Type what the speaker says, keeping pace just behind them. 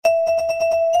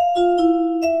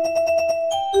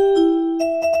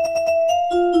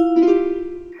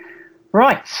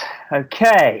Right,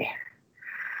 okay.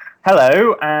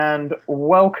 Hello and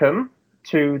welcome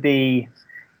to the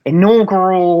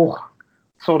inaugural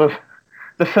sort of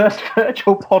the first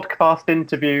virtual podcast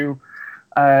interview.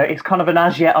 It's kind of an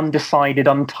as yet undecided,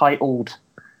 untitled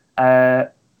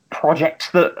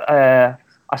project that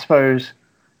I suppose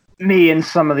me and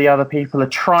some of the other people are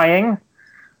trying.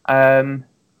 I'm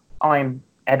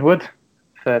Edward,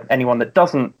 for anyone that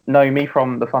doesn't know me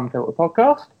from the Fun Filter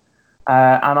podcast.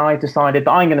 And I decided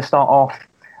that I'm going to start off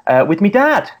with me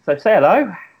dad. So say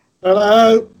hello.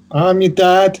 Hello, I'm your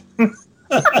dad.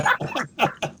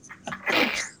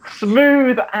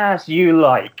 Smooth as you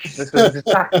like. This is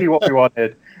exactly what we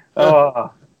wanted.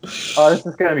 Oh, this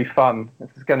is going to be fun.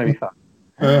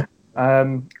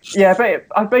 Yeah, but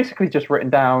I've basically just written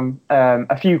down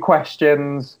a few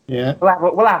questions. Yeah.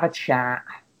 We'll have a chat.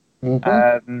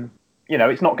 Mm-hmm.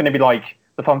 It's not going to be like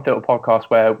the Fun Filter podcast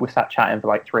where we sat chatting for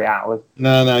like 3 hours.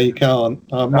 No, you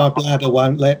can't. My bladder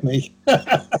won't let me.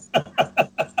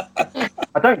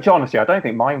 Honestly, I don't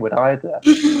think mine would either.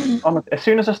 As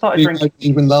soon as I started drinking, won't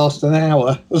even last an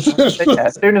hour. As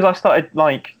soon as I started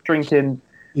drinking,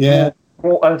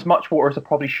 as much water as I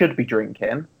probably should be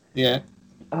drinking. Yeah.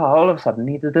 All of a sudden,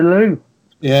 needed a loo.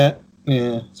 Yeah.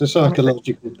 It's a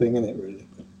psychological thing, isn't it? Really.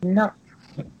 No.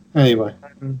 Anyway.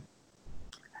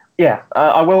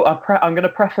 I will. I'm going to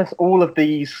preface all of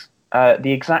these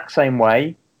the exact same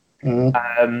way,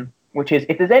 which is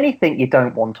if there's anything you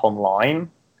don't want online,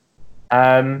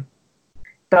 don't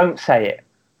say it,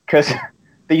 because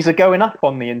these are going up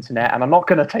on the internet, and I'm not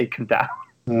going to take them down.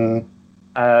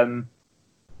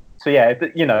 So yeah,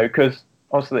 because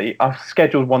obviously I've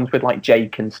scheduled ones with like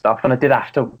Jake and stuff, and I did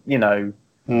have to,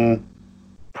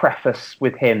 preface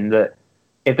with him that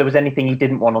if there was anything he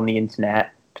didn't want on the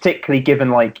internet, particularly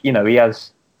given he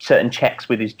has certain checks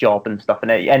with his job and stuff, and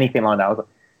anything like that, I was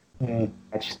like,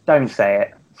 I just don't say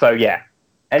it. So yeah,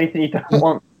 anything you don't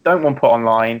want put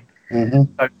online, don't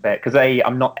say it, because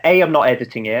I'm not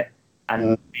editing it,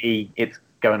 and B, it's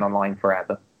going online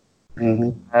forever.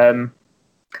 The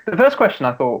first question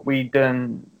I thought we'd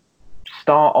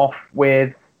start off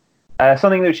with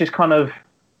something which is kind of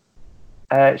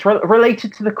it's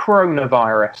related to the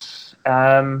coronavirus.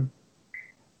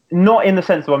 Not in the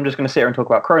sense that I'm just going to sit here and talk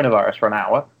about coronavirus for an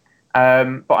hour,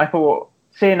 but I thought,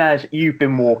 seeing as you've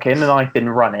been walking and I've been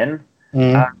running,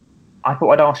 I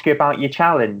thought I'd ask you about your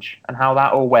challenge and how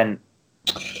that all went.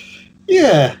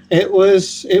 Yeah, it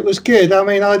was good. I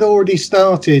mean, I'd already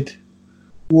started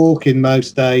walking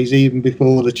most days, even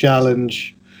before the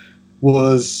challenge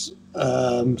was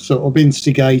sort of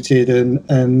instigated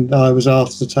and I was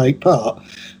asked to take part,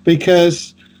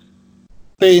 because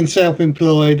being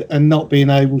self-employed and not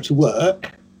being able to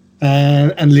work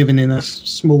and living in a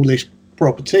smallish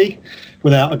property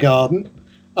without a garden,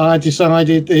 I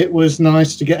decided it was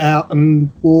nice to get out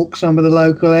and walk some of the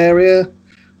local area.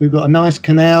 We've got a nice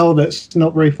canal that's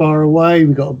not very far away.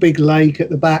 We've got a big lake at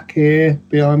the back here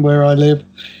behind where I live.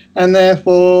 And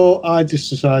therefore, I just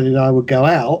decided I would go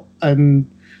out and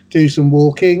do some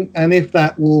walking. And if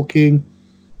that walking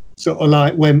sort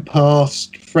of went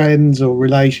past friends or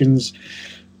relations'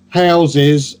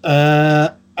 houses,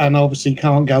 and obviously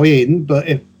can't go in, but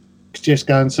if just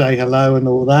go and say hello and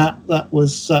all that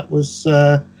was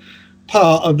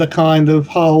part of the kind of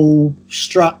whole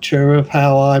structure of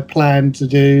how I planned to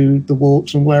do the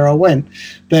walks and where I went.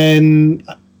 Then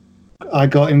I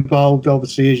got involved,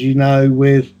 obviously, as you know,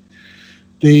 with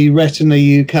the Retina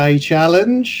UK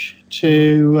challenge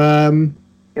to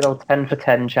good old 10 for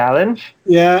 10 challenge.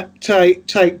 Yeah,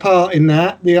 take part in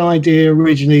that. The idea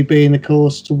originally being, of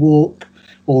course, to walk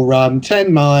or run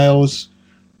 10 miles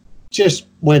just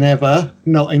whenever,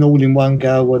 not in all in one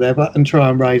go or whatever, and try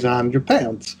and raise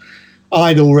 £100.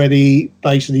 I'd already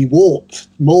basically walked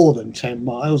more than 10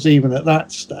 miles, even at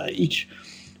that stage.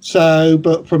 So,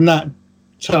 but from that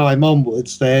time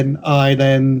onwards,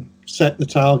 I set the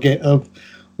target of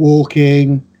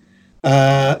walking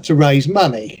to raise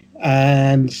money.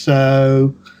 And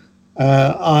so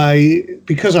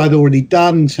because I'd already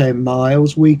done 10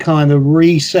 miles, we kind of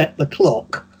reset the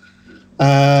clock.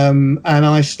 And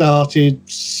I started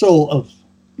sort of,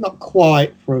 not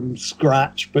quite from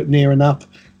scratch, but near enough.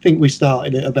 I think we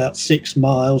started at about 6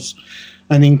 miles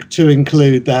and to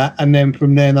include that. And then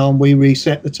from then on, we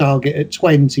reset the target at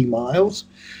 20 miles.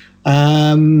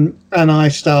 And I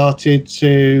started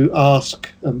to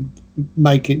ask and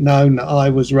make it known that I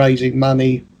was raising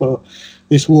money for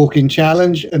this walking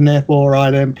challenge, and therefore I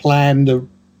then planned a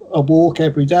walk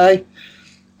every day,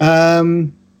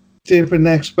 different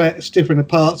aspects, different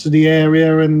parts of the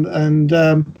area, and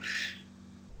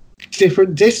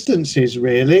different distances.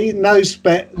 Really, no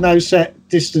set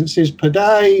distances per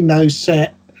day, no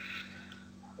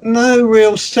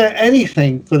real set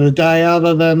anything for the day,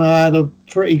 other than I had a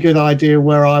pretty good idea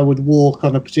where I would walk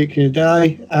on a particular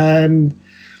day, and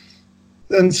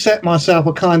set myself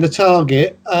a kind of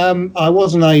target. I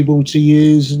wasn't able to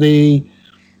use the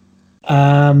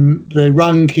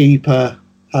Runkeeper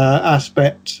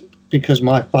aspect because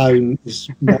my phone is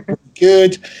not very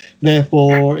good.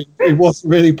 Therefore, it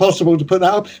wasn't really possible to put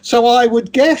that up. So I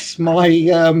would guess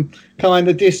my kind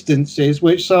of distances,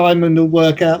 which Simon will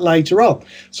work out later on.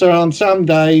 So on some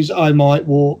days I might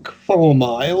walk 4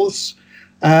 miles.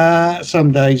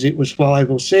 Some days it was 5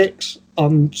 or 6.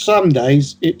 On some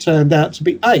days it turned out to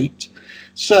be 8.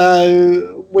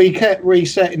 So we kept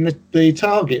resetting the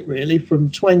target, really. From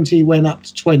 20 went up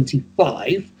to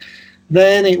 25.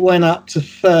 Then it went up to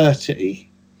 30.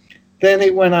 Then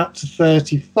it went up to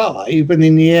 35. And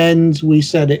in the end, we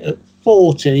set it at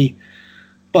 40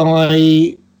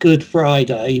 by Good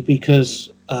Friday,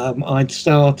 because I'd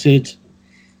started,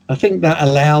 I think that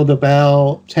allowed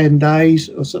about 10 days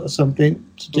or something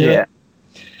to do it.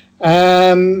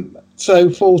 So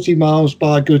 40 miles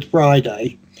by Good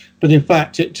Friday. But in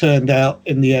fact, it turned out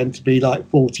in the end to be like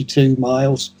 42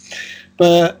 miles.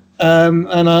 But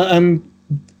and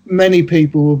many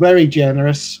people were very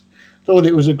generous, thought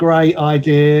it was a great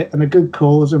idea and a good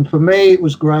cause. And for me, it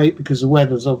was great because the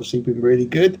weather's obviously been really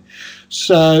good.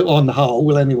 So on the whole,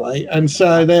 well, anyway. And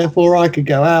so therefore I could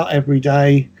go out every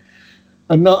day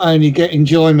and not only get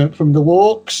enjoyment from the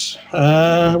walks,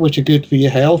 which are good for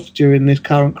your health during this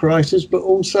current crisis, but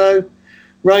also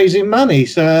raising money.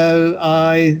 So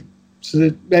I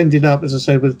ended up, as I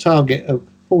said, with a target of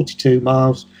 42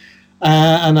 miles,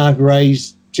 and I've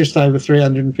raised just over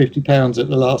 £350 at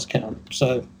the last count.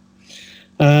 So,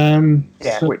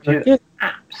 which is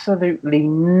absolutely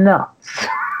nuts.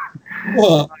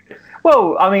 What?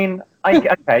 Well, I mean,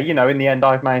 okay, in the end,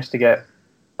 I've managed to get,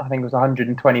 I think it was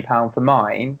 £120 for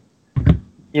mine,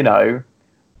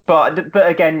 but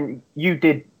again, you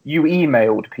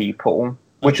emailed people,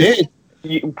 which is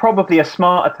probably a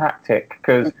smarter tactic,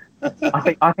 because I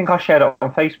think I shared it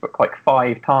on Facebook like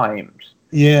 5 times.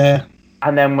 Yeah.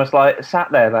 And then was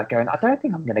sat there going, I don't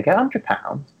think I'm going to get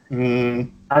 £100.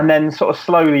 And then sort of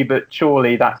slowly but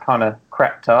surely that kind of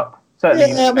crept up.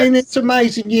 Certainly, I mean, it's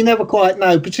amazing. You never quite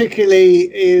know,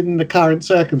 particularly in the current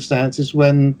circumstances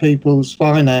when people's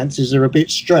finances are a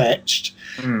bit stretched.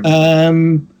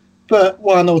 But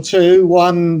one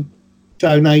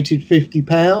donated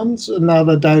 £50,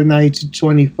 another donated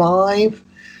 25.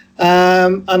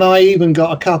 And I even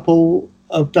got a couple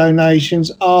of donations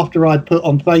after I'd put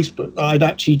on Facebook that I'd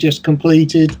actually just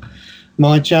completed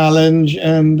my challenge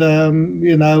and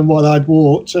what I'd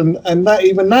walked, and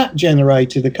that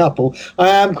generated a couple. I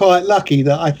am quite lucky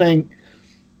that I think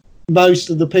most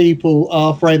of the people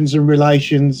are friends and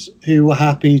relations who were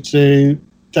happy to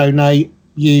donate,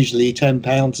 usually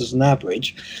 £10 as an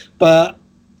average. But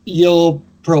your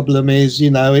problem is,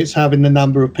 it's having the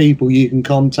number of people you can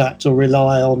contact or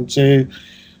rely on to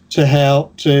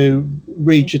help to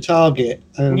reach a target.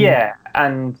 And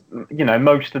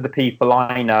most of the people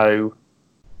I know,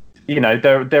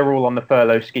 they're all on the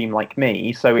furlough scheme like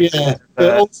me. So it's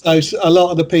but also a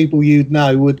lot of the people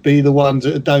would be the ones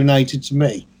that have donated to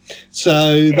me.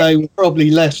 So they were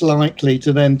probably less likely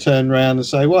to then turn around and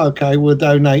say, well, okay, we'll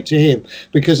donate to him,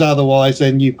 because otherwise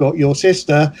then you've got your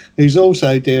sister who's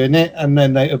also doing it, and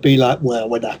then they would be like, well,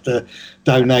 we'd have to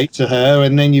donate to her.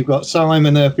 And then you've got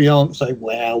Simon, her fiance,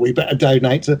 well, we better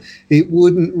donate to. It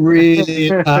wouldn't really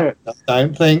impact, I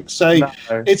don't think. So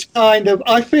It's kind of,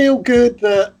 I feel good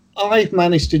that I've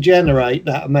managed to generate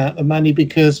that amount of money,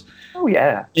 because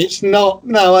it's not,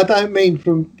 I don't mean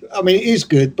it is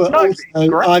good, but also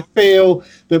I feel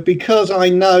that because I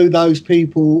know those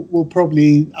people will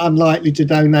probably unlikely to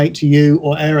donate to you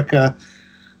or Erica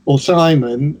or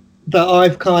Simon, that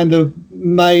I've kind of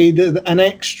made an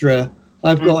extra,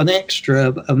 I've got an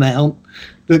extra amount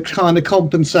that kind of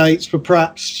compensates for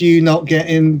perhaps you not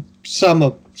getting some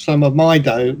of my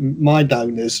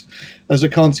donors as a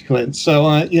consequence. So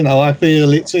I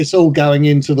feel it's all going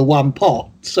into the one pot.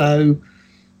 So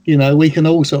we can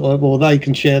all sort of, or they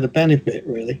can share the benefit,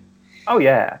 really. Oh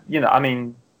yeah, I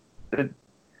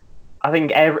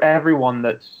think everyone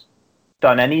that's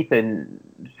done anything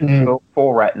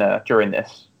for Retina during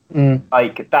this,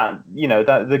 like that,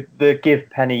 the Give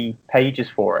Penny pages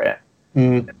for it.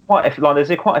 There's quite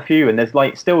a few, and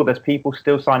there's people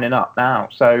still signing up now.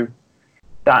 So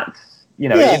that's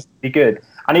it'd be good,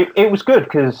 and it was good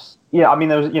because there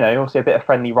was also a bit of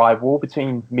friendly rival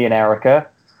between me and Erica.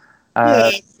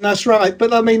 That's right.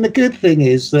 But the good thing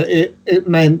is that it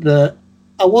meant that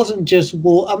I wasn't just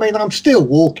I mean, I'm still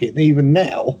walking even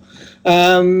now,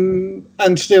 and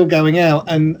still going out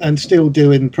and still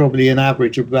doing probably an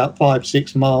average of about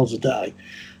 5-6 miles a day.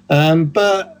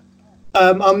 But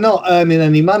I'm not earning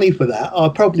any money for that. I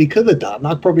probably could have done.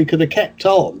 I probably could have kept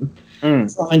on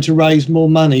trying to raise more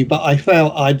money, but I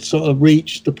felt I'd sort of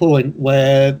reached the point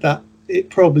where that it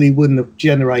probably wouldn't have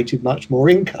generated much more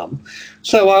income.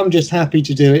 So I'm just happy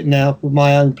to do it now for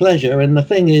my own pleasure. And the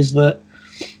thing is that,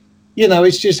 you know,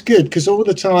 it's just good because all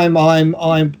the time I'm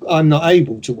not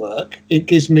able to work. It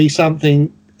gives me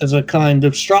something as a kind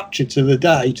of structure to the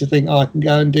day to think I can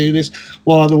go and do this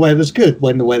while the weather's good.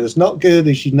 When the weather's not good,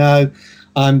 as you know,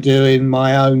 I'm doing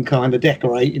my own kind of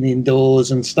decorating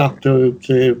indoors and stuff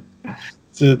to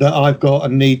that I've got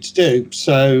and need to do.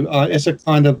 So it's a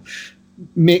kind of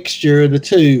mixture of the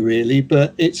two, really.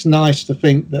 But it's nice to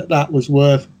think that was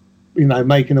worth, you know,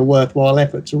 making a worthwhile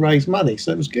effort to raise money.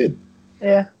 So it was good.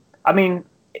 Yeah. I mean,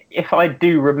 if I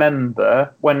do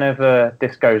remember, whenever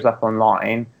this goes up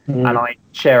online and I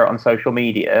share it on social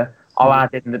media, I'll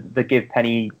add in the Give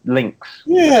Penny links.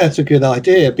 Yeah, it's a good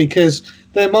idea because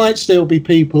there might still be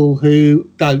people who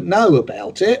don't know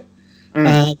about it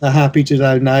and are happy to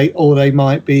donate, or they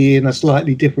might be in a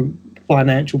slightly different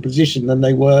financial position than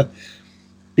they were,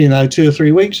 you know, 2 or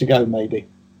 3 weeks ago, maybe.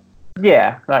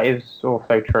 Yeah, that is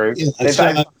also true. Yeah,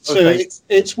 so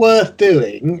it's worth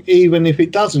doing, even if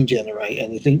it doesn't generate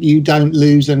anything. You don't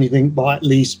lose anything by at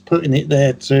least putting it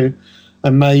there to,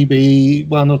 and maybe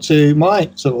one or two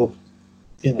might sort of,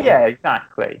 you know. Yeah,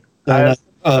 exactly. Yeah,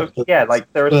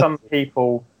 like there are some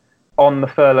people on the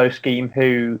furlough scheme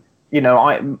who, you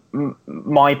know,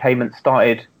 my payment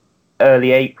started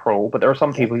early April, but there are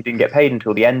some people who didn't get paid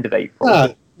until the end of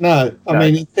April. No. I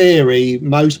mean, in theory,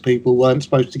 most people weren't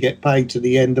supposed to get paid to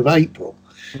the end of April.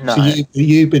 No. So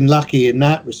you've been lucky in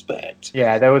that respect.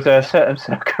 Yeah, there was certain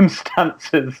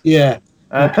circumstances. Yeah,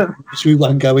 which we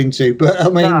won't go into. But I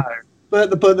mean, but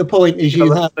the point is,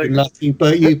 you have been lucky,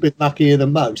 but you've been luckier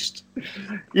than most.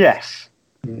 Yes.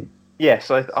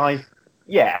 Yes,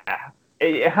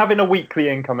 having a weekly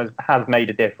income has made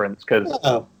a difference.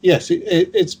 Yes,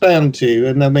 it's bound to.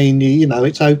 And I mean, you know,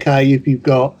 it's okay if you've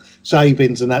got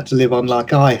savings and that to live on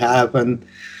like I have. And,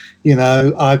 you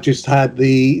know, I've just had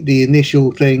the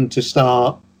initial thing to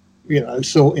start, you know,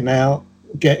 sorting out,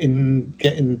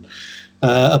 getting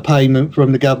a payment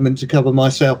from the government to cover my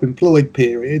self-employed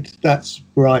period. That's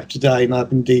rife today, and I've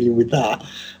been dealing with that.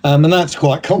 And that's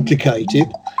quite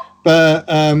complicated. But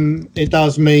it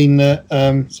does mean that,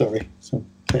 sorry, some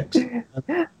text.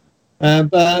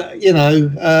 But, you know,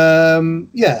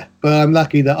 but I'm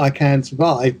lucky that I can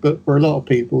survive. But for a lot of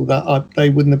people,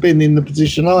 they wouldn't have been in the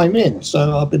position I'm in.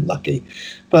 So I've been lucky.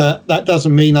 But that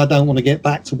doesn't mean I don't want to get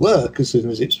back to work as soon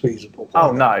as it's feasible.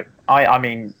 Oh, no. I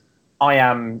mean, I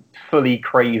am fully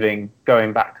craving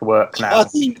going back to work now.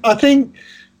 I think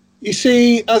you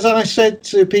see, as I said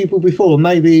to people before,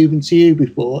 maybe even to you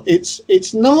before,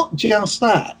 it's not just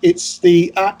that. It's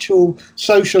the actual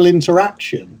social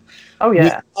interaction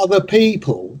with other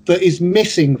people that is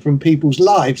missing from people's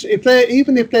lives.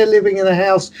 Even if they're living in a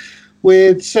house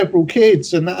with several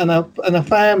kids and a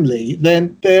family,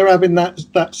 then they're having those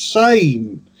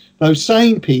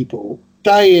same people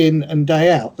day in and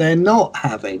day out. They're not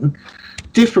having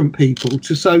different people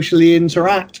to socially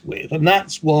interact with, and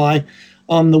that's why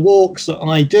on the walks that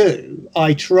I do,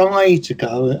 I try to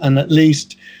go and at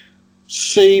least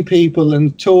see people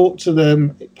and talk to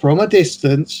them from a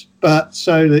distance, but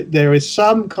so that there is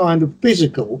some kind of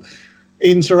physical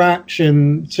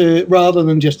interaction rather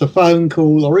than just a phone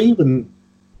call or even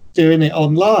doing it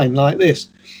online like this.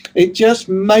 It just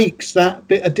makes that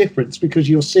bit of difference because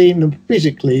you're seeing them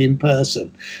physically in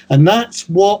person. And that's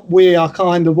what we are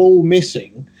kind of all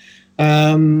missing.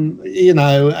 You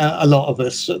know, a lot of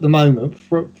us at the moment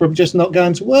from just not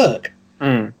going to work.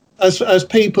 As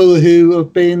people who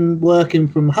have been working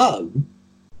from home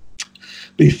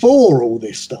before all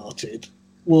this started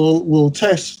will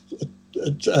testify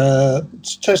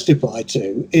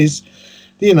to is,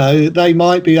 you know, they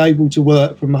might be able to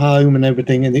work from home and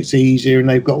everything, and it's easier and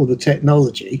they've got all the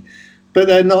technology, but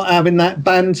they're not having that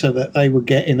banter that they would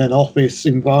get in an office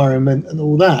environment and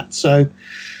all that. So,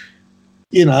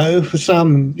 you know, for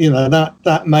some, you know,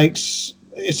 that makes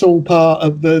it's all part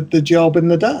of the job in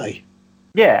the day.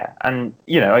 Yeah, and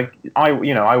you know, I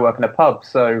work in a pub,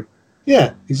 so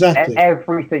yeah, exactly.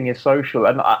 Everything is social,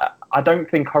 and I don't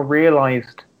think I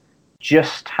realised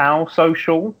just how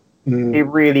social it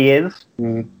really is.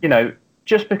 You know,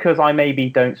 just because I maybe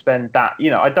don't spend that, you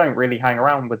know, I don't really hang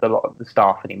around with a lot of the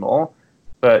staff anymore,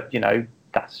 but you know,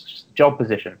 that's just a job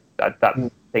position. That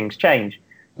things change.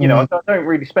 You know, I don't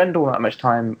really spend all that much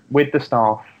time with the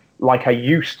staff like I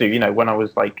used to. You know, when I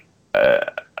was like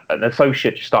an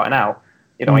associate just starting out.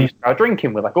 You know, I used to go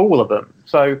drinking with like all of them.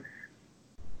 So,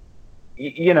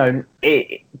 you know,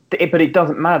 but it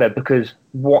doesn't matter, because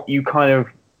what you kind of,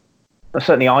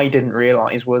 certainly I didn't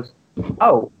realise was,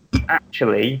 oh,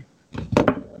 actually,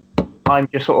 I'm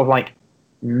just sort of like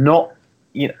not,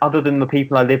 you know, other than the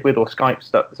people I live with or Skype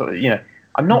stuff, sort of, you know,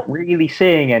 I'm not really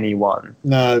seeing anyone.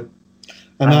 No.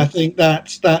 And I think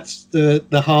that's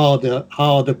the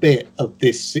harder bit of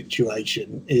this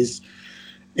situation is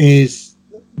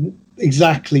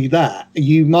exactly that.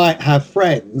 You might have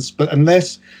friends, but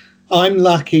unless I'm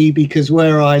lucky, because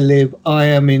where I live, I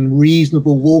am in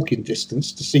reasonable walking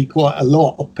distance to see quite a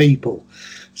lot of people.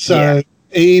 So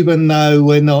even though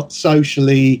we're not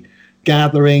socially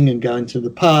gathering and going to the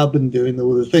pub and doing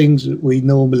all the things that we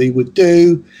normally would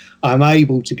do, I'm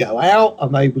able to go out,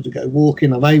 I'm able to go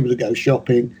walking, I'm able to go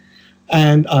shopping,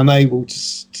 and I'm able to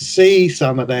see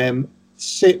some of them,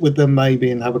 sit with them maybe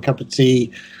and have a cup of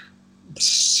tea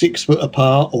 6 foot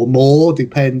apart or more,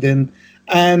 depending,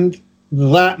 and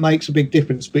that makes a big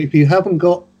difference. But if you haven't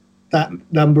got that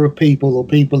number of people, or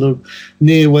people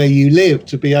near where you live,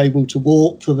 to be able to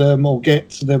walk to them or get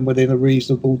to them within a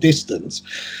reasonable distance,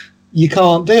 you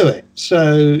can't do it.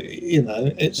 So, you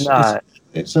know,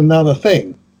 it's another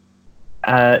thing.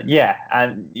 And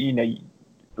you know,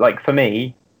 like for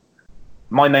me,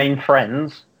 my main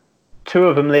friends, 2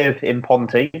 of them live in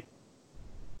Ponty,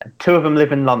 and 2 of them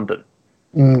live in London.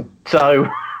 So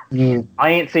I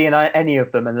ain't seeing any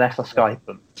of them unless I Skype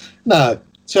them. No,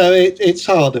 so it's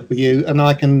harder for you, and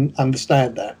I can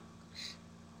understand that.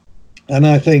 And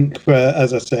I think,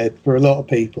 as I said, for a lot of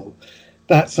people,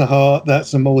 that's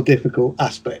a more difficult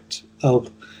aspect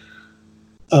of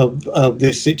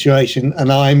this situation.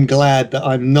 And I'm glad that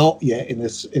I'm not yet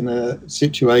in a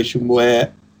situation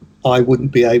where I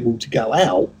wouldn't be able to go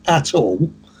out at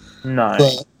all. No.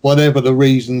 But whatever the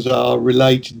reasons are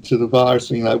related to the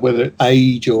virus, you know, whether it's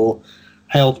age or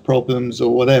health problems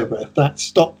or whatever, if that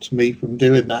stopped me from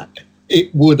doing that,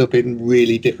 it would have been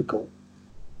really difficult.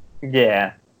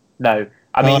 Yeah. No.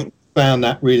 I mean, I found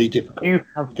that really difficult. You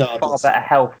have far better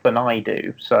health than I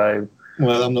do, so.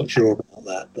 Well, I'm not sure about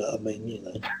that, but I mean, you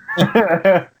know.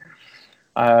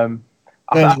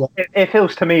 Anyway. It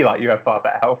feels to me like you have far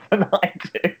better health than I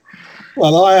do.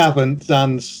 Well, I haven't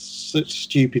done such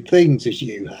stupid things as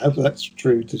you have, that's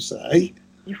true to say.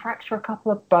 You fracture a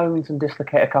couple of bones and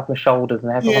dislocate a couple of shoulders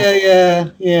and everything.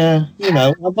 Yeah. You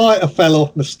know, I might have fell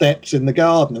off my steps in the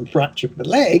garden and fractured my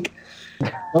leg,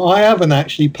 but I haven't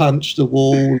actually punched a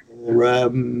wall or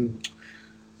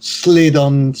slid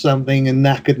on something and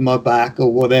knackered my back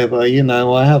or whatever. You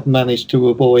know, I have managed to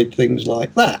avoid things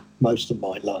like that most of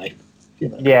my life. You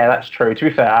know. Yeah, that's true. To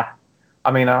be fair,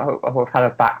 I mean, I've had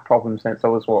a back problem since I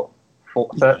was,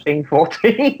 13,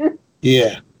 14?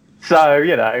 Yeah. So,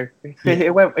 you know,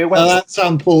 it went. Well, that's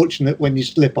unfortunate when you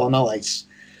slip on ice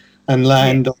and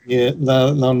land on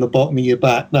the bottom of your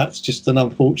back. That's just an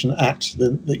unfortunate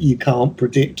accident that you can't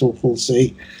predict or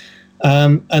foresee.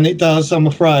 And it does, I'm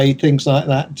afraid, things like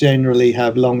that generally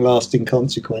have long-lasting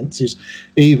consequences,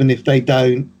 even if they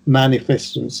don't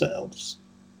manifest themselves.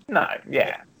 No,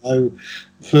 yeah. So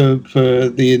for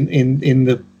the in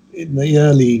the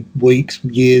early weeks,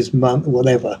 years, month,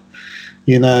 whatever,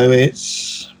 you know,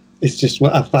 it's just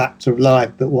a fact of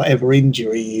life that whatever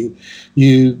injury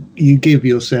you give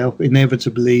yourself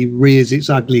inevitably rears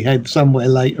its ugly head somewhere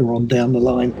later on down the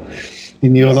line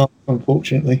in your life,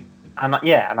 unfortunately. And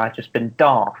I've just been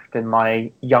daft in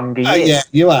my younger years. Yeah,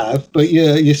 you have, but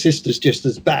your sister's just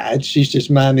as bad. She's just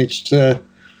managed to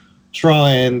try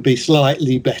and be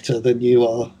slightly better than you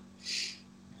are.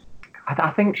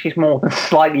 I think she's more than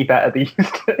slightly better these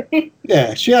days.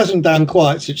 Yeah, she hasn't done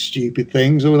quite such stupid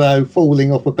things, although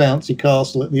falling off a bouncy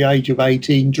castle at the age of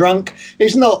 18 drunk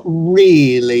is not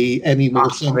really any more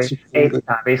sensible.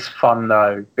 It's fun,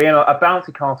 though. Being a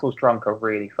bouncy castle's drunk are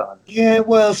really fun. Yeah,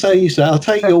 well, so you say. I'll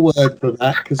take your word for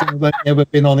that, because I've only ever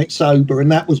been on it sober, and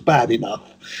that was bad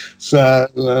enough. So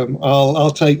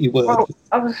I'll take your word. Well,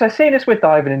 I was seeing this with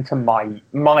diving into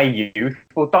my youth.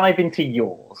 We'll dive into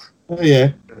yours. Oh,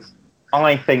 yeah.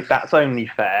 I think that's only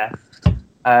fair.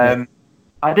 I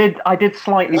did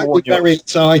slightly warn you. Very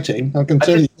exciting. I can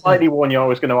tell you. Slightly warn you. I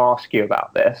was going to ask you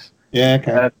about this. Yeah.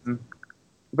 Okay.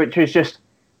 Which was just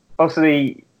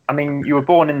obviously. I mean, you were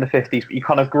born in the 50s, but you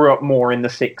kind of grew up more in the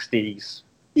 60s.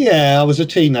 Yeah, I was a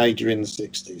teenager in the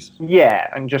 60s. Yeah,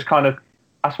 and just kind of,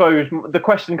 I suppose the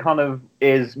question kind of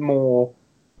is more,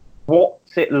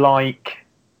 what's it like?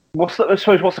 What's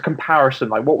the comparison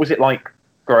like? What was it like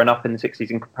growing up in the 60s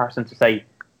in comparison to, say,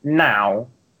 now?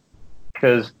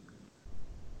 because,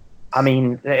 I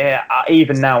mean,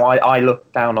 even now I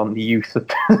look down on the youth of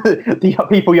the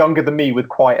people younger than me with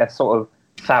quite a sort of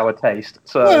sour taste.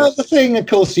 So, well, the thing, of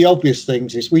course, the obvious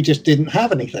things is we just didn't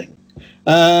have anything.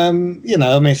 You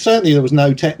know, I mean, certainly there was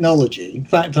no technology. In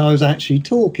fact, I was actually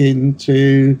talking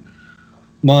to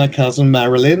my cousin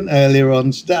Marilyn earlier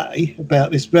on today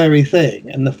about this very thing,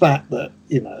 and the fact that,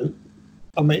 you know,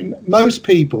 I mean, most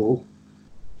people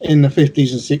in the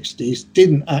 50s and 60s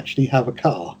didn't actually have a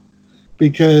car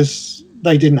because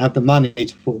they didn't have the money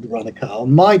to afford to run a car.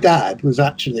 My dad was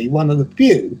actually one of the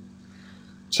few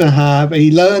to have,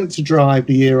 he learned to drive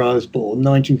the year I was born,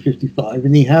 1955,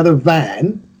 and he had a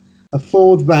van, a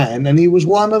Ford van, and he was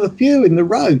one of the few in the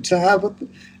road to have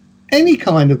any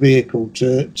kind of vehicle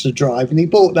to drive. And he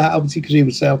bought that obviously because he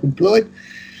was self-employed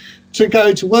to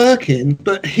go to work in,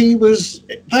 but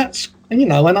that's, you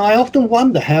know, and I often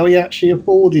wonder how he actually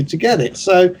afforded to get it.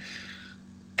 So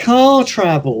car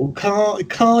travel,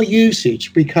 car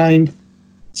usage became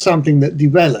something that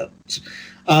developed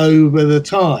over the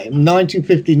time.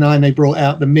 1959, they brought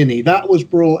out the Mini. That was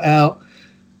brought out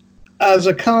as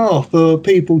a car for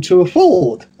people to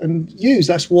afford and use.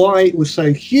 That's why it was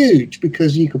so huge,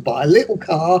 because you could buy a little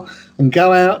car and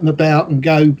go out and about and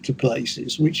go to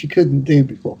places which you couldn't do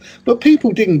before. But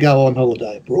people didn't go on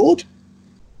holiday abroad.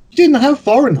 You didn't have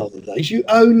foreign holidays. You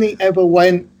only ever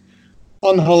went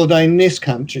on holiday in this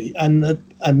country. And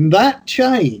that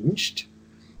changed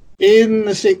in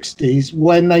the 60s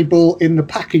when they brought in the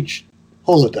package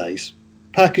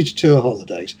tour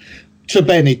holidays to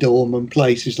Benidorm and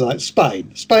places like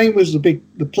Spain. Spain was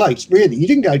the place, really. You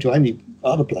didn't go to any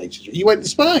other places. You went to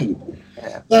Spain.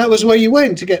 Yeah. That was where you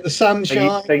went to get the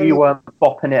sunshine. So you weren't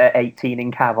bopping it at 18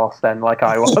 in Kavos then, like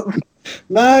I was?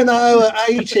 No, at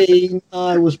 18,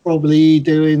 I was probably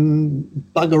doing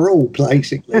bugger all,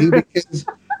 basically, because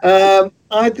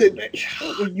I did.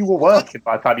 You were working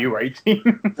by the time you were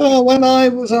 18. Well, when I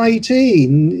was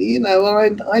 18, you know,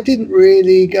 I didn't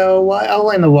really go away. I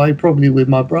went away probably with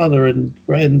my brother and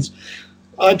friends.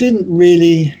 I didn't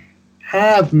really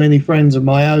have many friends of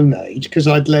my own age because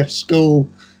I'd left school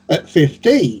at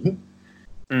 15,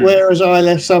 whereas I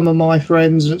left some of my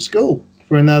friends at school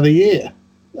for another year.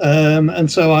 And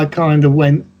so I kind of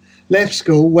left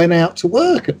school, went out to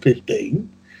work at 15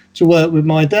 to work with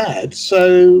my dad.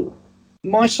 So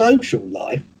my social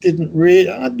life didn't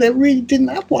really didn't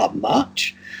have one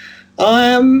much.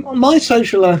 My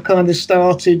social life kind of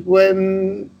started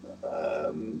when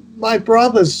my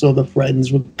brother's sort of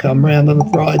friends would come round on a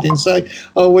Friday and say,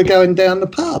 "Oh, we're going down the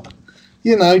pub.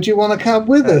 You know, do you want to come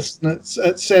with us?" And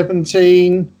at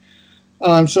 17,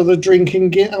 I'm sort of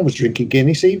drinking. I was drinking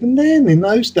Guinness even then in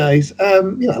those days.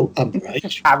 You know,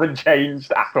 underage. Haven't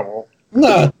changed at all.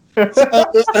 No.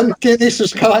 And Guinness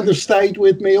has kind of stayed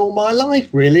with me all my life,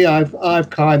 really.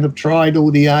 I've kind of tried all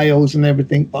the ales and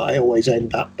everything, but I always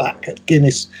end up back at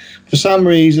Guinness. For some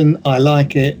reason, I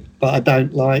like it, but I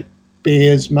don't like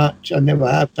beers much. I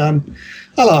never have done.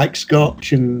 I like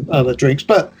Scotch and other drinks.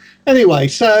 But anyway,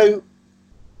 so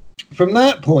from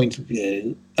that point of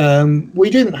view, we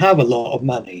didn't have a lot of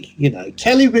money. You know,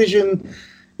 television,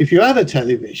 if you had a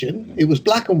television, it was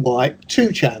black and white,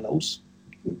 2 channels.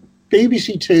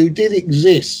 BBC Two did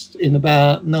exist in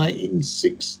about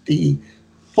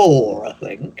 1964, I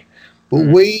think, but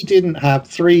we didn't have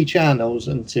 3 channels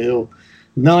until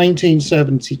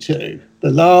 1972,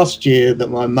 the last year that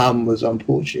my mum was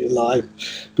unfortunately alive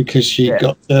because she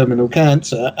got terminal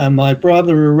cancer, and my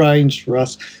brother arranged for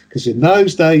us, because in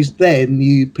those days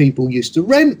people used to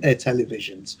rent their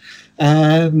televisions,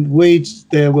 and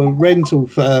there were rental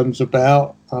firms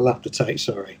about. I'll have to take,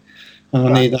 sorry.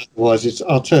 Otherwise,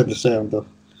 I'll turn the sound off.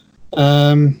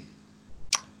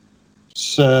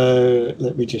 So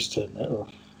let me just turn that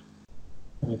off.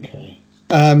 Okay.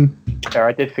 There,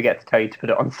 I did forget to tell you to put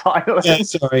it on silent. Yeah,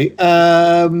 sorry.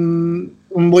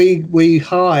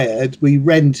 We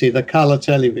rented a colour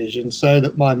television so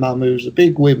that my mum, who was a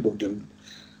big Wimbledon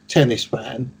tennis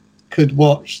fan, could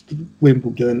watch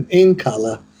Wimbledon in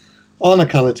colour on a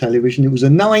colour television. It was a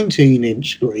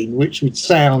 19-inch screen, which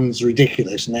sounds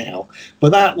ridiculous now,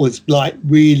 but that was like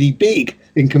really big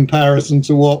in comparison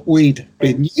to what we'd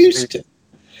been used to.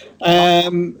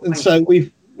 And so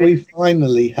we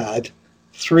finally had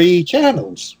 3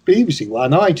 channels: BBC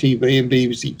One, ITV, and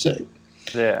BBC Two.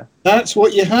 Yeah, that's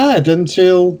what you had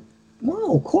until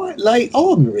quite late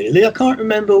on, really. I can't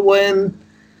remember what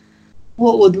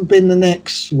would have been the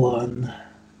next one.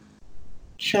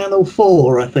 Channel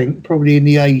 4, I think, probably in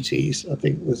the 80s, I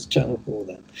think was Channel 4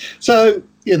 then. So,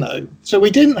 you know, so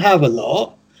we didn't have a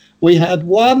lot. We had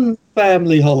one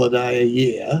family holiday a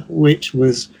year, which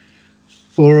was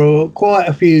for quite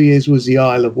a few years was the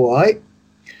Isle of Wight,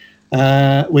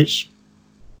 which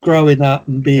growing up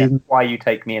and being Why You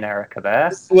Take Me and Erica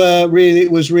there. Well,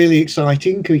 it was really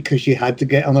exciting because you had to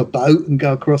get on a boat and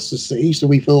go across the sea. So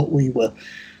we thought we were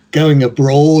going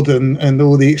abroad and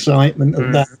all the excitement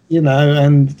of that,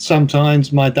 And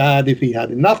sometimes my dad, if he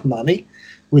had enough money,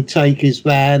 would take his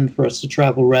van for us to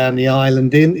travel around the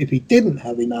island in. If he didn't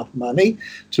have enough money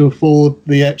to afford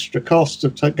the extra cost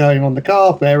of going on the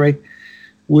car ferry,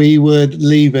 we would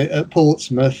leave it at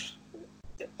Portsmouth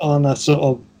on a sort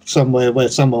of somewhere where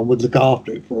someone would look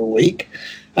after it for a week,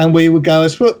 and we would go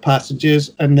as foot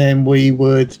passengers, and then we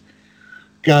would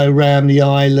go around the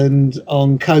island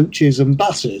on coaches and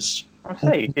buses. I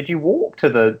see. Did you walk to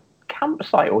the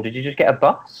campsite, or did you just get a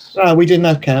bus? No, we didn't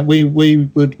have camp. We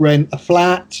would rent a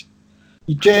flat,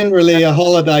 generally a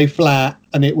holiday flat,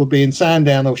 and it would be in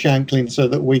Sandown or Shanklin, so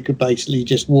that we could basically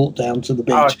just walk down to the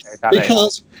beach.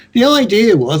 Because the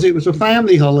idea was it was a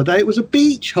family holiday, it was a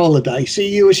beach holiday, so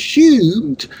you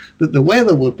assumed that the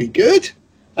weather would be good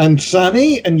and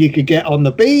sunny, and you could get on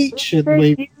the beach.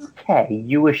 And UK,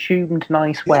 you assumed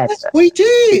nice weather. Yes, we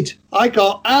did. I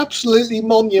got absolutely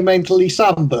monumentally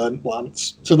sunburnt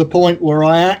once, to the point where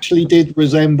I actually did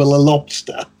resemble a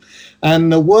lobster.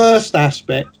 And the worst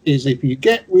aspect is if you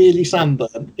get really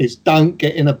sunburnt is don't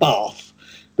get in a bath,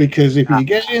 because if you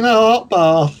get in a hot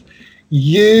bath,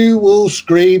 you will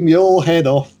scream your head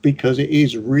off because it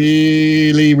is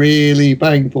really, really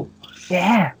painful.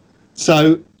 Yeah.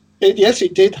 So, yes,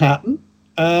 it did happen.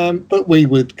 But we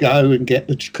would go and get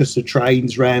because the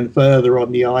trains ran further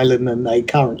on the island than they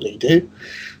currently do.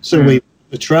 So we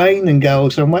the train and go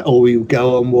somewhere, or we would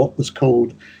go on what was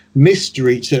called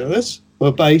mystery tours,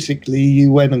 where basically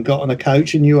you went and got on a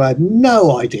coach and you had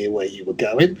no idea where you were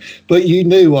going, but you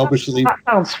knew obviously. That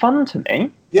sounds fun to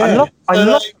me. Yeah, I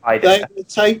love they would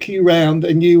take you round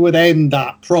and you would end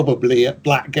up probably at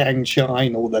Blackgang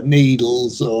Chine or the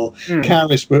Needles or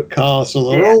Carisbrooke Castle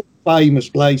or all famous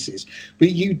places,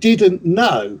 but you didn't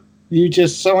know. You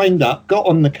just signed up, got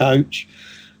on the coach,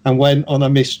 and went on a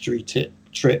mystery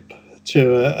trip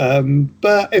to.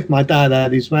 But if my dad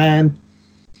had his van,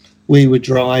 we would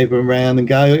drive around and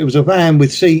go. It was a van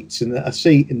with seats and a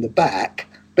seat in the back,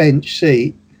 bench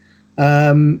seat.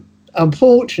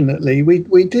 Unfortunately,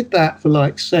 we did that for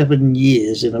like 7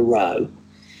 years in a row.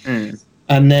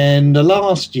 And then the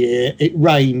last year, it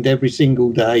rained every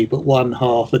single day but one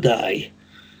half a day.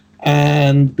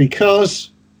 And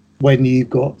because when you've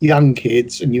got young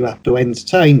kids and you have to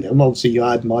entertain them, obviously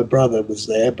my brother was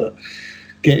there, but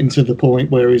getting to the point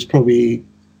where he's probably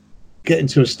getting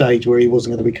to a stage where he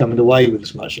wasn't going to be coming away with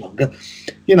us much longer.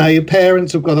 Your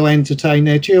parents have got to entertain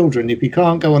their children. If you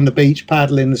can't go on the beach,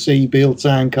 paddle in the sea, build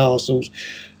sandcastles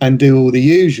and do all the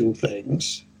usual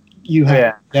things, you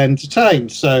have to be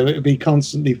entertained. So it would be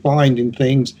constantly finding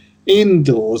things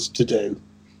indoors to do.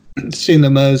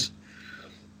 Cinemas,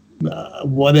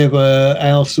 whatever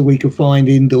else we could find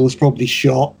indoors, probably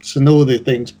shops and all the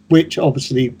things, which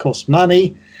obviously cost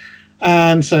money.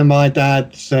 And so my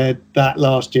dad said that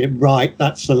last year, right,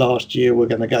 that's the last year we're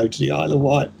going to go to the Isle of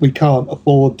Wight. We can't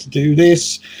afford to do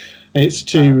this. It's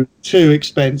too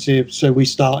expensive. So we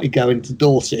started going to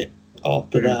Dorset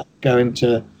after that, going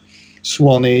to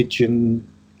Swanage and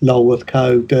Lulworth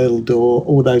Cove, Girdledore,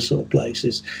 all those sort of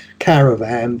places,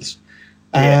 caravans.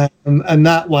 And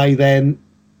that way then,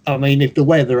 I mean, if the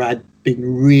weather had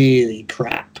been really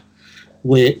crap,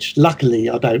 which luckily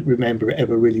I don't remember it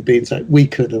ever really being so, we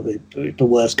could have, if the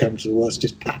worst comes to the worst,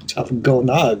 just packed up and gone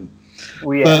home.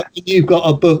 But when you've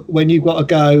got to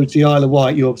go to the Isle of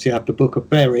Wight, you obviously have to book a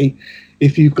ferry.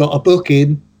 If you've got a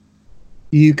booking,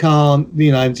 you can't,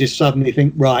 just suddenly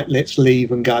think, right, let's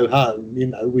leave and go home.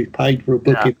 We've paid for a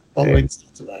booking the following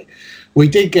Saturday. We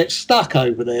did get stuck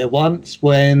over there once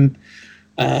when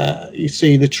you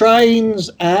see the trains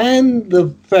and the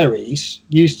ferries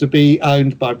used to be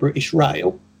owned by British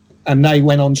Rail, and they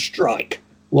went on strike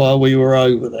while we were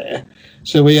over there.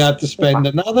 So we had to spend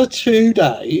another 2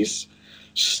 days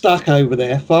stuck over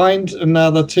there, find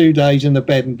another 2 days in the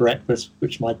bed and breakfast,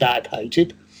 which my dad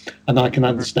hated. And I can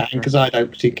understand, because I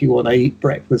don't particularly want to eat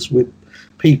breakfast with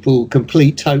people,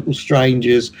 complete total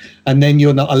strangers, and then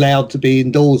you're not allowed to be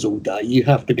indoors all day. You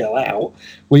have to go out.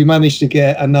 We managed to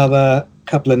get another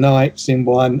couple of nights in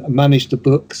one, and managed to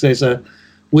book.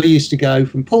 We used to go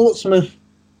from Portsmouth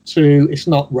to, it's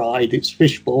not Ryde, it's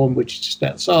Fishbourne, which is just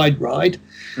outside Ryde.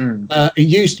 It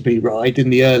used to be Ryde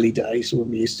in the early days when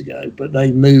we used to go, but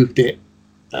they moved it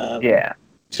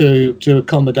to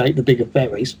accommodate the bigger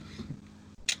ferries.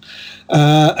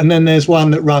 And then there's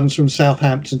one that runs from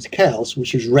Southampton to Kells,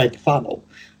 which is Red Funnel.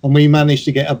 And we managed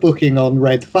to get a booking on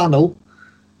Red Funnel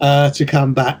to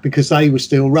come back because they were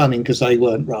still running, because they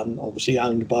weren't run, obviously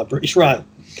owned by British Rail.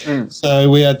 So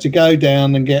we had to go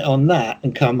down and get on that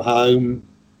and come home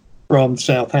from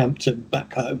Southampton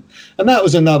back home. And that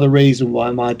was another reason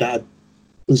why my dad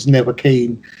was never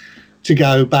keen to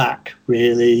go back,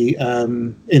 really,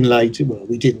 in later... Well,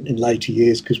 we didn't in later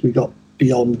years because we got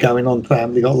beyond going on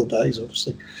family holidays,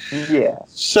 obviously. Yeah.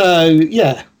 So,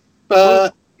 yeah.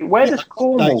 But where does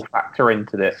Cornwall factor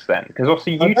into this, then? Because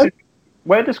obviously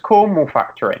where does Cornwall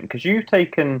factor in? Because you've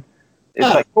taken...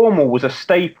 It's like Cornwall was a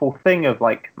staple thing of,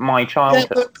 like, my childhood.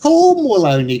 Yeah, but Cornwall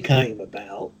only came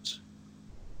about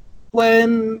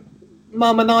when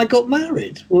Mum and I got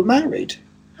married. Were married.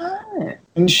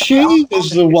 And she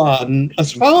was the one,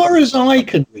 as far as I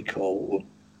can recall,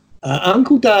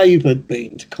 Uncle Dave had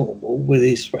been to Cornwall with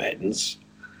his friends,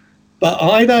 but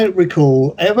I don't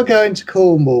recall ever going to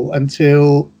Cornwall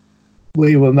until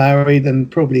we were married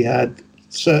and probably had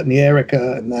certainly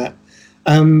Erica and that.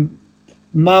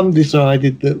 Mum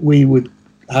decided that we would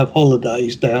have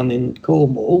holidays down in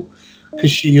Cornwall because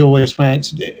she always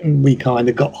fancied it, and we kind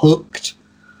of got hooked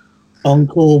on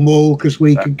Cornwall because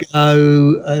we could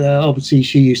go. Obviously,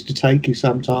 she used to take you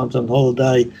sometimes on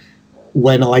holiday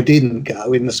when I didn't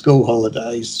go in the school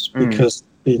holidays because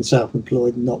being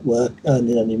self-employed and not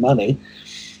earning any money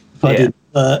if I didn't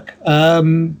work.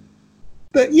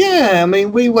 But yeah, I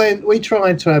mean, we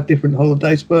tried to have different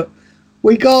holidays, but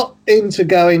we got into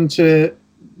going to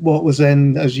what was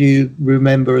then, as you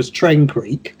remember, as Tren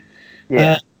Creek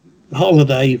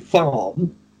holiday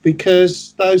farm,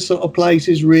 because those sort of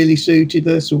places really suited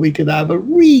us, so we could have a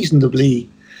reasonably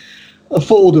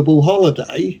affordable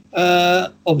holiday.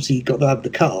 Obviously, you've got to have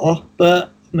the car, but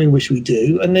I mean, which we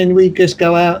do, and then we just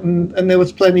go out and there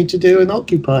was plenty to do and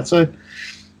occupy. So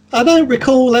I don't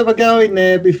recall ever going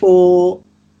there before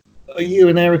you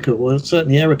and Erica was.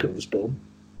 Certainly, Erica was born.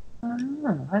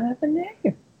 Oh, I never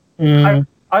knew.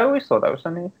 I always thought that was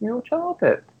something from your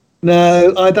childhood.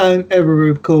 No, I don't ever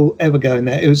recall ever going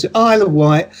there. It was Isle of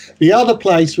Wight. The other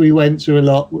place we went to a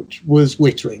lot, which was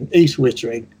Wittering, East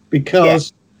Wittering,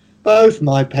 because both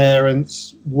my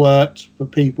parents worked for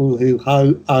people who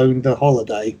owned a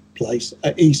holiday place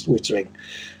at East Wittering.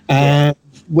 And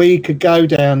we could go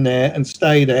down there and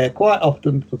stay there quite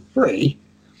often for free,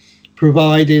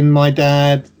 providing my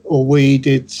dad or we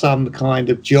did some kind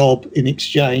of job in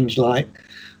exchange, like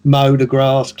mow the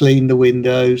grass, clean the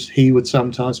windows. He would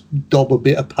sometimes daub a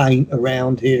bit of paint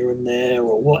around here and there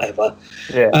or whatever.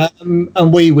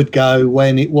 And we would go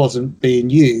when it wasn't being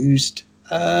used.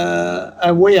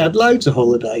 And we had loads of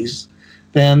holidays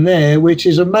down there, which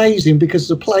is amazing because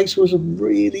the place was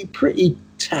really pretty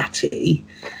tatty.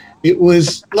 It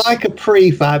was like a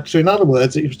prefab, so in other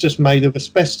words, it was just made of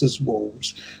asbestos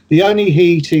walls. The only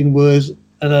heating was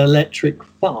an electric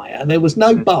fire. There was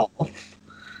no bath.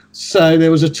 So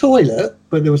there was a toilet,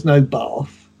 but there was no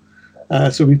bath.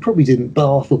 So we probably didn't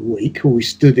bath a week, or we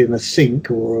stood in a sink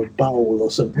or a bowl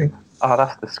or something. Oh,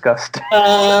 that's disgusting.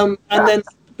 And then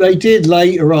they did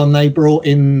later on, they brought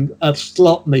in a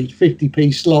slot meter,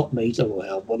 50p slot meter,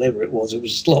 well, whatever it was a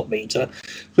slot meter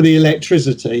for the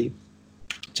electricity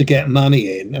to get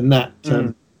money in. And that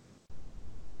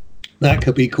that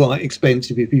could be quite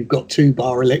expensive if you've got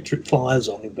 2-bar electric fires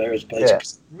on in various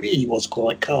places. It really was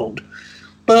quite cold.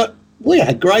 But we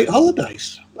had great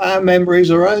holidays. Our memories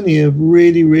are only of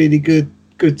really, really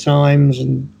good times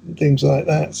and things like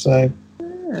that. So,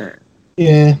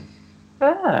 yeah.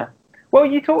 Well,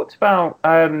 you talked about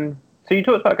going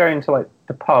to like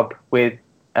the pub with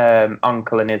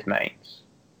Uncle and his mates.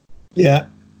 Yeah.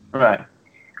 Right.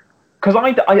 Because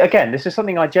I again, this is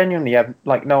something I genuinely have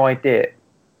like no idea.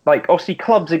 Like, obviously,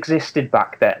 clubs existed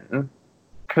back then,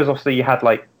 because obviously you had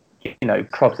like, you know,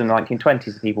 clubs in the 1920s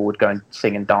that people would go and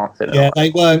sing and dance in. Yeah, they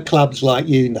weren't clubs like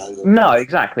you know them. No,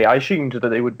 exactly. I assumed that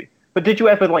they would be. But did you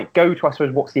ever like go to, I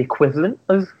suppose, what's the equivalent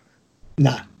of?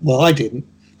 No, well, I didn't.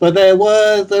 But there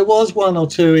was one or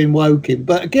two in Woking.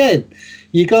 But again,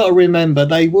 you got to remember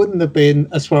they wouldn't have been,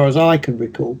 as far as I can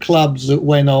recall, clubs that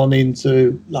went on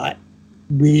into like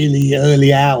really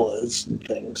early hours and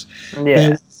things.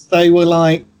 Yeah, they were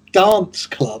like dance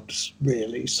clubs,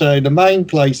 really. So the main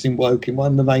place in Woking,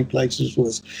 one of the main places,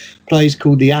 was a place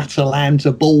called the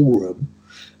Atalanta Ballroom,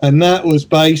 and that was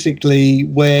basically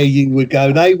where you would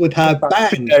go. They would have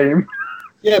bands.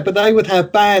 Yeah, but they would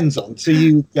have bands on, so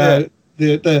you go.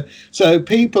 So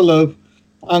people of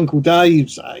Uncle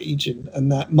Dave's age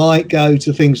and that might go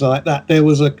to things like that. There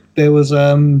was a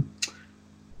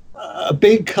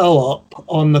big co-op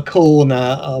on the corner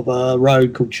of a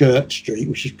road called Church Street,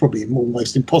 which is probably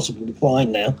almost impossible to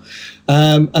find now.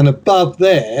 And above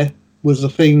there was a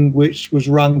thing which was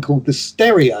run called the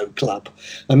Stereo Club,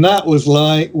 and that was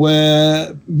like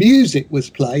where music was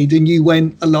played and you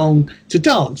went along to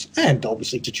dance and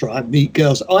obviously to try and meet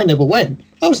girls. I never went.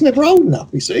 I was never old enough,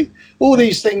 you see. All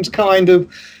these things kind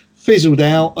of fizzled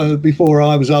out before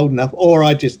I was old enough, or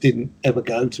I just didn't ever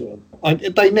go to them.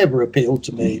 They never appealed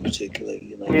to me particularly,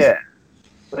 you know. Yeah.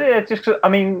 Yeah, just, I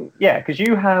mean, yeah, because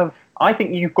I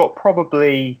think you've got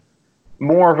probably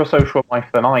more of a social life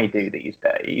than I do these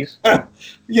days.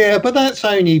 Yeah, but that's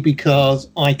only because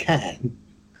I can.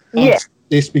 Yeah. I've said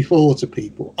this before to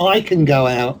people. I can go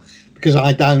out because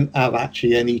I don't have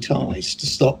actually any ties to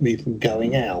stop me from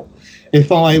going out.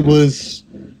 If I was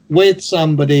with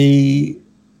somebody,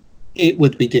 it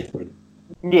would be different.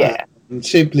 Yeah.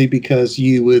 Simply because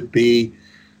you would be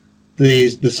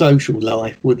the social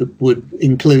life would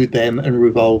include them and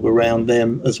revolve around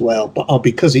them as well. But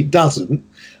because it doesn't,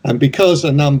 and because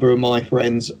a number of my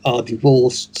friends are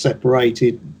divorced,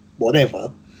 separated,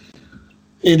 whatever,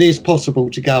 it is possible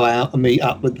to go out and meet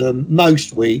up with them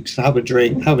most weeks, have a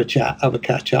drink, have a chat, have a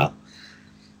catch up.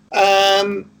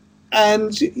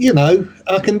 And, you know,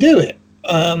 I can do it.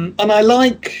 And I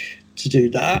like to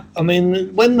do that. I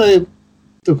mean, when the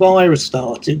virus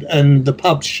started and the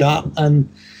pubs shut and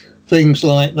things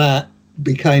like that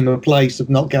became a place of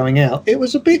not going out, it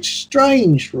was a bit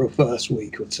strange for a first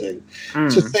week or two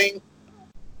to think,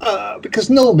 because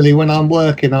normally when I'm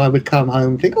working, I would come home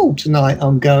and think, oh, tonight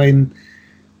I'm going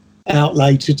out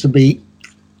later to meet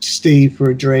Steve for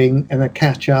a drink and a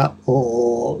catch up,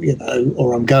 or, you know,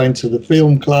 or I'm going to the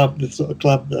film club, the sort of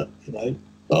club that, you know,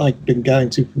 that I've been going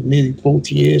to for nearly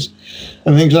 40 years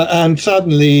and things like that. And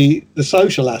suddenly the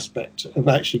social aspect of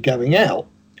actually going out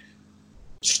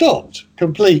stopped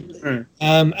completely.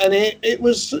 And it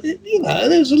was, you know,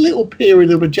 there was a little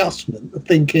period of adjustment of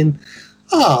thinking,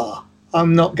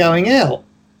 I'm not going out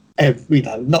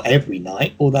not every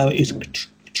night, although it is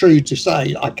true to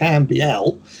say I can be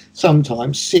out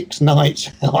sometimes 6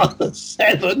 nights out of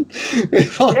 7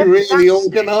 if I really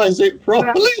organise it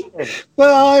properly.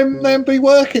 But I'm then be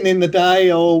working in the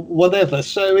day or whatever.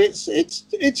 So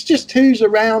it's just who's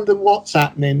around and what's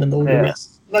happening and all the rest.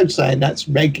 No saying that's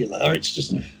regular. It's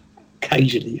just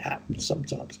occasionally happens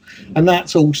sometimes, and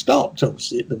that's all stopped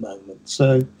obviously at the moment.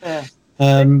 So,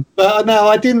 but no,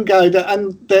 I didn't go there,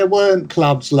 and there weren't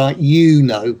clubs like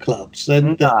clubs.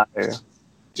 No.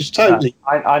 Just totally.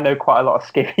 I know quite a lot of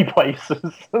skippy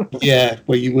places. Yeah,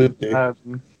 well, you would do.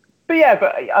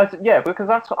 Because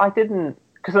that's what I didn't.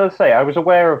 Because as I say, I was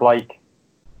aware of, like,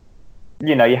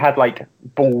 you know, you had like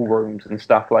ballrooms and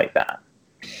stuff like that.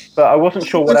 But I wasn't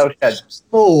sure what else you had.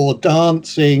 More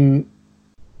dancing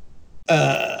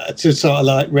to sort of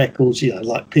like records, you know,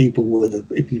 like people with,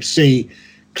 if you see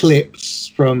clips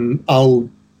from old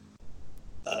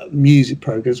music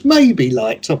programs, maybe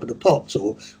like Top of the Pops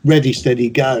or Ready Steady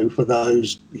Go for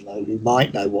those, you know, who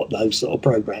might know what those sort of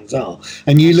programs are.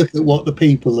 And you look at what the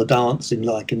people are dancing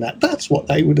like in that's what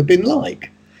they would have been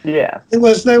like. Yeah. It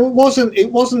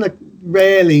wasn't a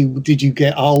rarely did you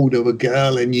get hold of a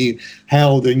girl and you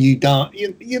held and you danced.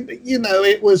 You know,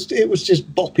 it was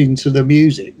just bopping to the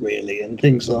music really and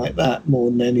things like that more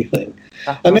than anything.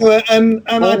 And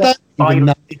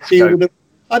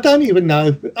I don't even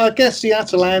know. I guess the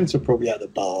Atalanta probably had a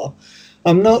bar.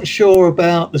 I'm not sure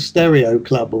about the Stereo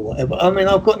Club or whatever. I mean,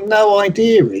 I've got no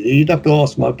idea really. You'd have to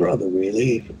ask my brother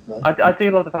really. I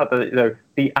do love the fact that, you know,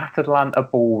 the Atalanta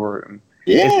Ballroom.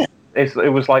 Yeah.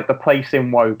 It was like the place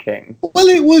in Woking. Well,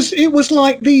 it was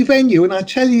like the venue, and I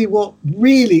tell you what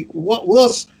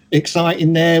was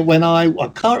exciting there when I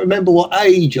can't remember what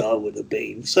age I would have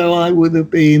been. So I would have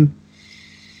been,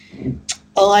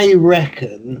 I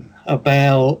reckon,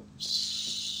 about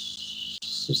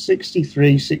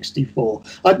 63, 64.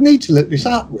 I'd need to look this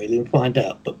up really and find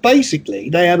out. But basically,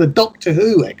 they had a Doctor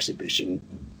Who exhibition.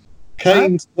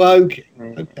 Came to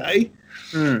Woking, okay.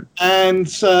 And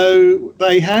so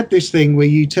they had this thing where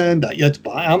you turned up, you had to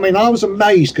buy. I mean, I was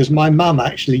amazed because my mum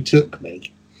actually took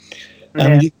me.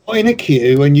 And you got in a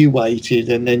queue and you waited,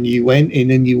 and then you went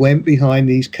in and you went behind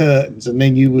these curtains, and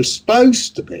then you were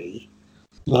supposed to be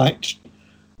like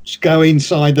go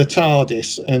inside the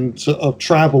TARDIS and sort of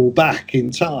travel back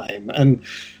in time. And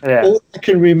all I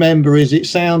can remember is it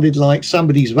sounded like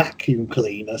somebody's vacuum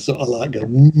cleaner sort of like go,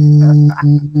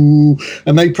 and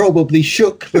they probably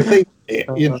shook the thing.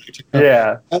 You know,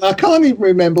 and I can't even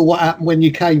remember what happened when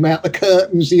you came out the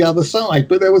curtains the other side,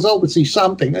 but there was obviously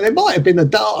something, and there might have been a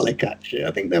Dalek actually.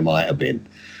 I think there might have been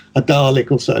a Dalek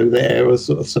or so there, or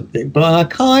sort of something. But I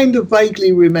kind of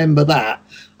vaguely remember that.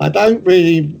 I don't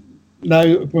really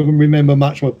remember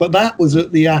much more, but that was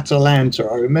at the Atalanta.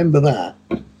 I remember that.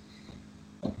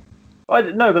 I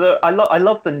don't know, but I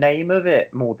love the name of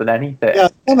it more than anything. Yeah, I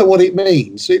don't know what it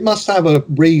means. It must have a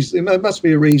reason. It must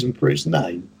be a reason for its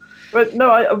name. But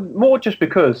no, more just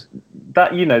because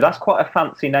that that's quite a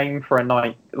fancy name for a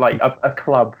night, like a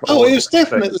club. Oh, it was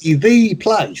definitely the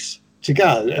place to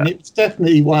go, and it was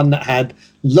definitely one that had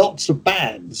lots of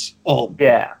bands on.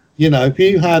 Yeah. If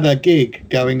you had a gig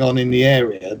going on in the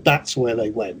area, that's where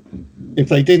they went. If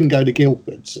they didn't go to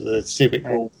Guildford, to the Civic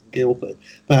Hall in Guildford,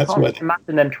 that's where.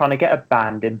 Imagine them trying to get a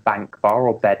band in Bank Bar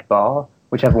or Bed Bar,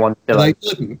 whichever one's still. They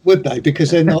wouldn't, would they?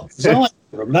 Because they're not designed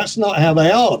for them. That's not how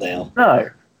they are now. No.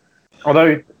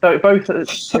 Although both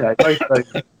those sort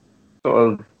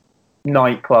of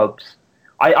nightclubs,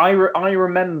 I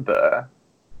remember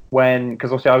when,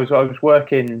 because obviously I was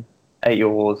working at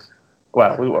yours.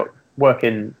 Well, we were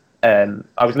working.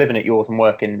 I was living at yours and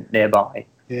working nearby.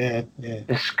 Yeah.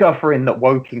 Discovering that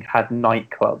Woking had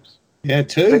nightclubs. Yeah,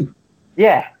 too.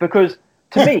 Yeah, because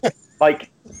to me,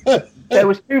 like, there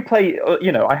was two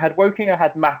I had Woking, I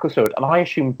had Macclesfield, and I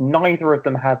assumed neither of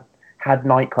them had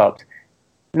nightclubs.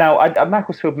 Now,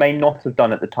 Macclesfield may not have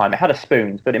done at the time. It had a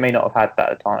Spoons, but it may not have had that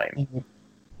at the time. Mm-hmm.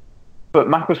 But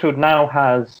Macclesfield now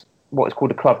has what is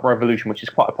called a Club Revolution, which is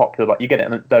quite a popular. Like, you get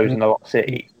it in those in a lot of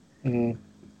cities. Mm-hmm.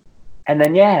 And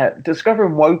then,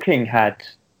 discovering Woking had.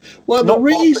 Well, the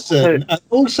reason, and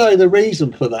also the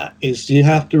reason for that is you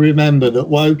have to remember that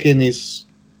Woking is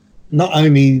not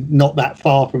only not that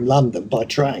far from London by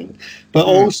train, but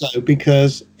also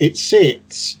because it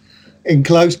sits in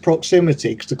close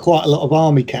proximity to quite a lot of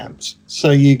army camps.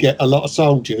 So you get a lot of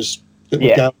soldiers that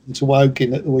would go into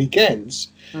Woking at the weekends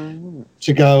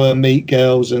to go and meet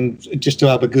girls and just to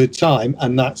have a good time,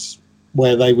 and that's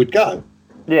where they would go.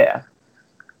 Yeah.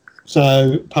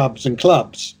 So pubs and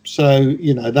clubs. So,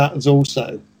 that was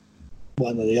also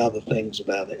one of the other things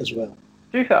about it as well.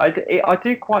 To be fair, I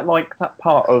do quite like that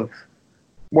part of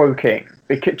Woking,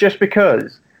 just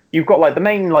because you've got like the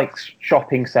main like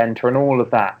shopping centre and all of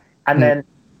that. And then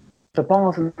the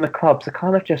bars and the clubs are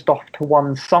kind of just off to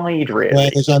one side, really. Well,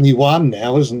 there's only one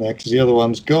now, isn't there? Because the other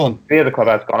one's gone. The other club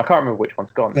has gone. I can't remember which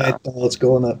one's gone now. It's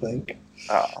gone, I think.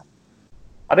 Oh.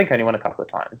 I think I only went a couple of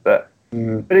times, but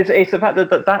it's the fact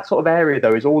that sort of area,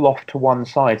 though, is all off to one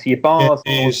side. So your bars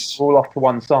are all off to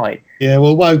one side. Yeah,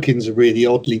 well, Woking's are really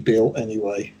oddly built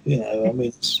anyway. It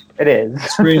is.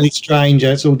 It's really strange how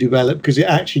it's all developed, because it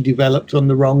actually developed on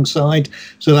the wrong side.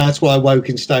 So that's why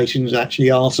Woking Station is actually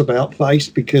arse-about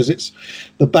faced, because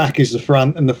the back is the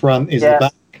front and the front is the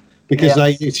back. Because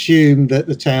they assumed that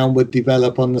the town would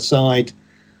develop on the side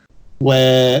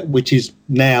which is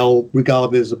now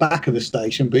regarded as the back of the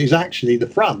station, but is actually the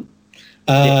front.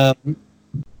 And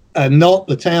not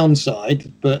the town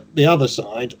side, but the other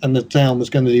side, and the town was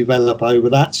going to develop over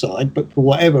that side, but for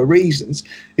whatever reasons,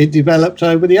 it developed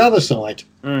over the other side.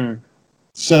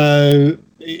 So,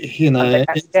 and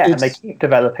they keep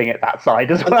developing it that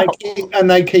side as well. And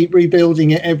they keep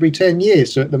rebuilding it every 10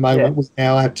 years. So at the moment, we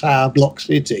now have Tower Block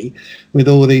City, with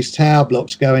all these tower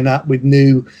blocks going up with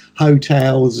new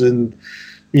hotels and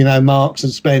Marks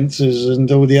and Spencers and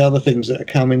all the other things that are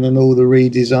coming, and all the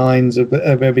redesigns of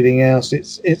everything else.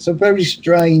 It's a very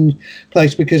strange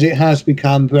place, because it has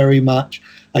become very much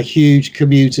a huge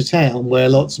commuter town where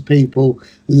lots of people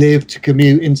live to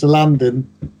commute into London,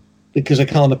 because they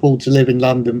can't afford to live in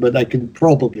London, but they can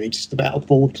probably just about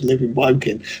afford to live in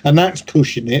Woking, and that's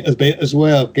pushing it a bit as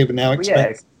well, given how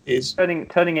expensive it is.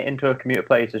 Turning it into a commuter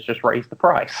place has just raised the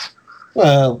price.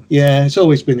 Well, yeah, it's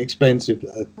always been expensive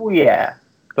though. Well, yeah.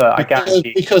 But I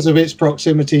guarantee, because of its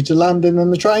proximity to London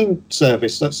and the train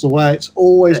service, that's the way it's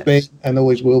always been and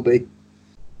always will be.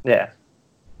 Yeah,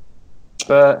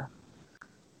 but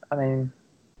I mean,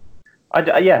 as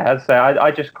I say,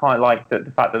 I just quite like the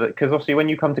fact that, because obviously when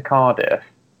you come to Cardiff,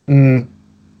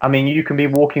 I mean, you can be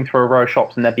walking through a row of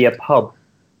shops and there'd be a pub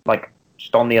like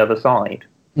just on the other side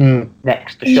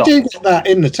next to shops. You do get that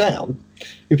in the town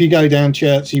if you go down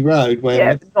Chertsey Road,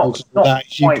 where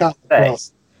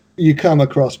you come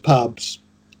across pubs,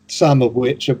 some of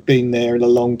which have been there in a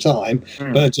long time,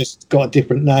 but have just got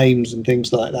different names and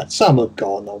things like that. Some have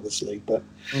gone, obviously, but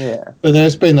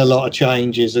there's been a lot of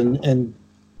changes, and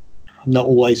not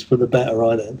always for the better,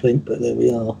 I don't think. But there we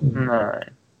are. No,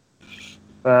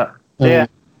 but yeah.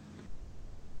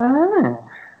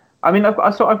 I mean,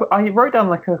 I wrote down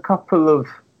like a couple of.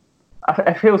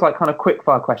 It feels like kind of quick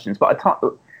fire questions, but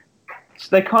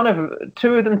they kind of,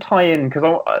 two of them tie in,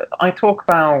 because I talk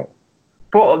about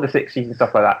of the 60s and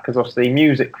stuff like that, because obviously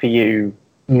music for you,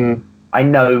 I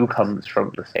know, comes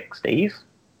from the 60s.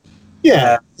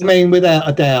 Yeah, I mean, without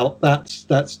a doubt, that's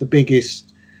the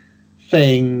biggest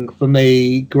thing for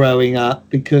me growing up,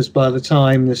 because by the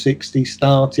time the 60s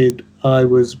started, I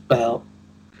was 5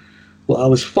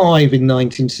 in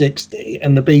 1960,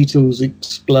 and the Beatles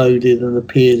exploded and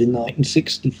appeared in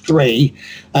 1963,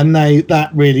 and that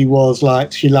really was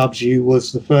like She Loves You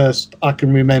was the first I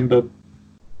can remember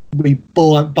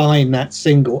buying that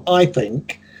single. I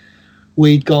think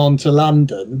we'd gone to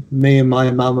London, me and my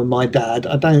mum and my dad.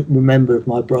 I don't remember if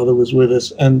my brother was with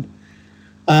us, and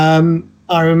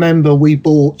I remember we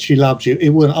bought She Loves You.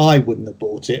 I wouldn't have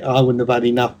bought it. I wouldn't have had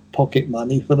enough pocket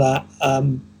money for that.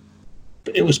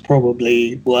 It was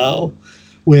probably, we'll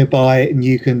buy it and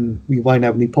you won't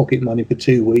have any pocket money for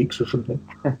 2 weeks or something.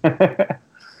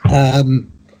 And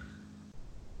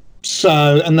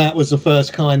that was the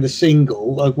first kind of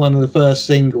single, like one of the first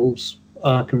singles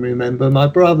I can remember. My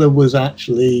brother was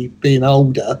actually being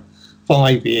older,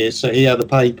 5 years, so he had a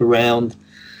paper round.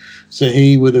 So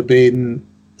he would have been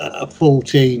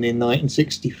 14 in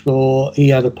 1964. He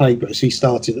had a paper, as he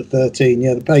started at 13, he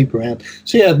had a paper round.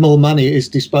 So he had more money at his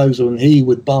disposal, and he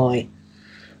would buy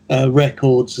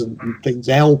records and things,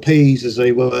 LPs as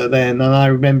they were then. And I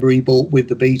remember he bought With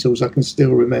the Beatles. I can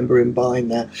still remember him buying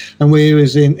that. And he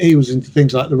was into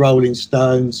things like the Rolling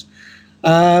Stones.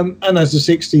 And as the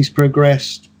 60s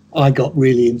progressed, I got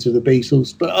really into the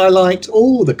Beatles, but I liked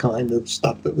all the kind of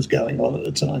stuff that was going on at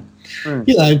the time.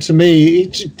 To me,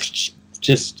 it's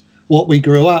just what we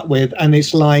grew up with, and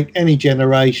it's like any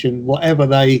generation, whatever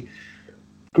they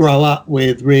grow up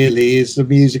with really is the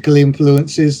musical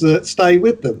influences that stay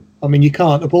with them. I mean, you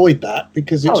can't avoid that,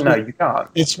 because you can't.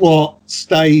 It's what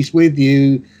stays with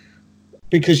you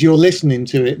because you're listening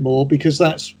to it more, because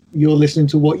you're listening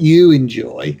to what you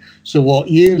enjoy. So what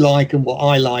you like and what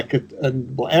I like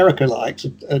and what Erica likes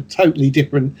are totally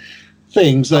different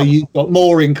things, though you've got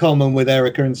more in common with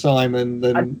Erica and Simon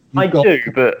than I do,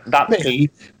 but that's me.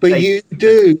 But you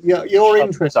do. You're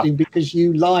interesting because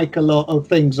you like a lot of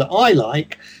things that I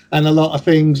like, and a lot of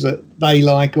things that they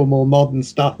like, or more modern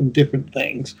stuff and different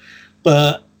things.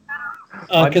 But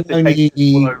I can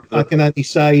only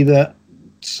say that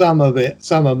some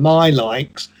of my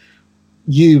likes,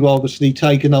 you've obviously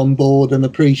taken on board and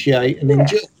appreciate and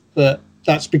enjoy. But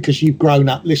that's because you've grown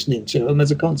up listening to them as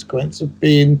a consequence of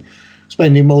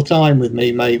spending more time with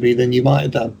me maybe than you might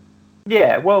have done.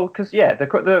 Yeah, well, because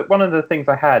the one of the things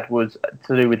I had was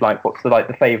to do with what's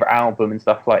the favourite album and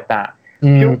stuff like that.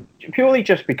 Purely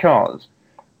just because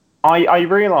I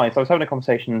realised, I was having a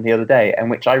conversation the other day in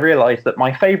which I realised that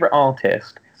my favourite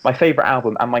artist, my favourite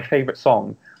album, and my favourite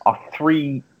song are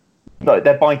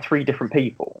they're by three different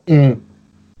people. And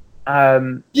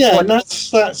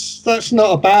that's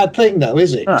not a bad thing though,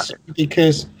 is it? No.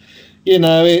 Because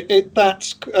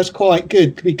that's quite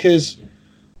good, because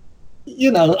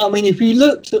I mean, if you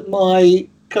looked at my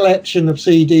collection of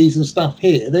CDs and stuff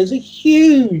here, there's a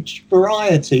huge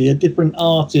variety of different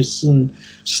artists and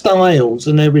styles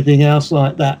and everything else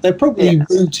like that. They're probably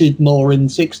rooted more in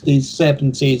 60s,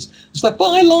 70s stuff,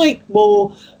 but I like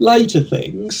more later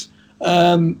things.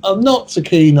 I'm not so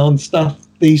keen on stuff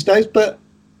these days, but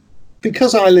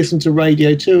because I listen to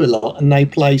Radio 2 a lot and they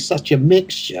play such a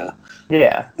mixture,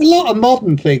 a lot of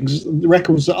modern things,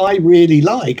 records that I really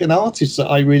like and artists that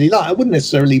I really like. I wouldn't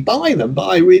necessarily buy them, but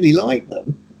I really like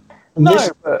them. And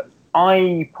but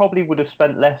I probably would have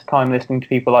spent less time listening to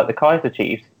people like the Kaiser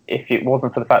Chiefs if it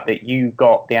wasn't for the fact that you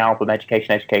got the album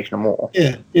Education and More.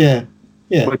 Yeah. I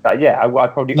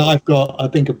probably. And I've got, I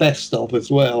think, a best of as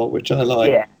well, which I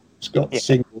like. Yeah. It's got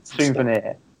singles.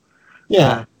 Souvenir.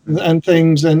 And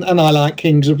things, and I like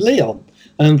Kings of Leon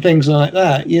and things like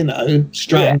that,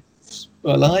 Strands.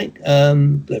 I like. They're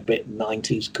a bit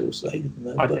 90s, of course.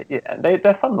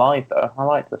 They're fun live though. I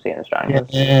like to see the Stranglers.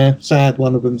 Yeah, sad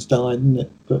one of them's died, isn't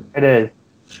it? But it is.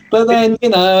 But then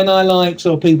and I like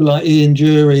sort of people like Ian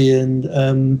Dury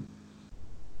and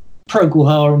Procol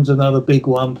Harum's another big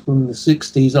one from the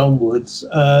 60s onwards.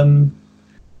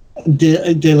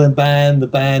 Dylan Band, the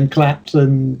band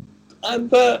Clapton,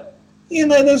 but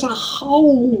there's a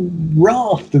whole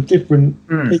raft of different.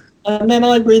 And then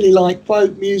I really like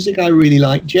folk music. I really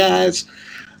like jazz.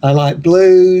 I like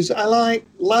blues. I like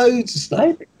loads of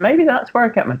stuff. Maybe that's where I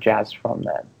get my jazz from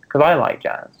then, because I like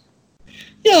jazz.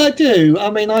 Yeah, I do.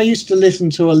 I mean, I used to listen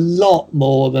to a lot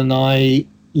more than I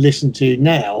listen to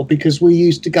now, because we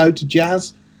used to go to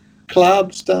jazz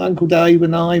clubs. Uncle Dave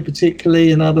and I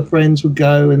particularly, and other friends would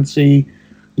go and see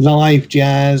live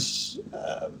jazz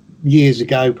years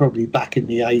ago, probably back in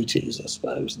the 80s, I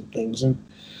suppose, and things. And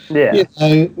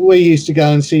we used to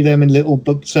go and see them in little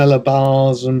bookseller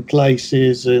bars and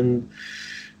places, and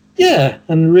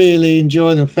really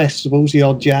enjoy them. Festivals, the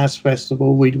odd jazz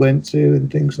festival we'd went to and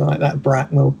things like that,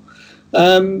 Bracknell.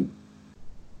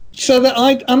 So that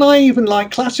I even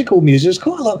like classical music. There's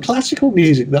quite a lot of classical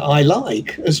music that I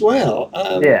like as well.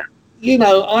 Yeah. You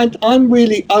know, I'm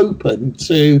really open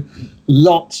to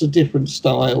lots of different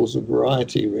styles of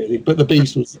variety, really. But the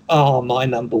Beatles are my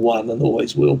number one and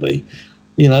always will be.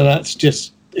 You know, it's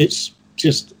just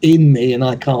in me, and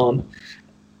I can't.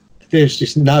 There's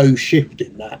just no shift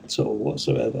in that at all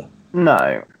whatsoever.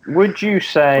 No. Would you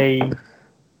say?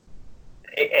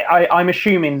 I'm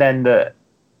assuming then that.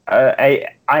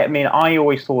 I mean, I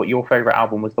always thought your favourite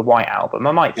album was the White Album.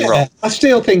 I might be wrong. I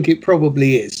still think it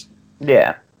probably is.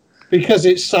 Yeah. Because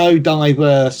it's so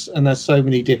diverse and there's so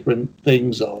many different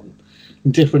things on,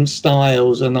 different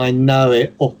styles, and I know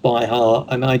it off by heart,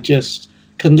 and I just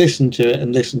can listen to it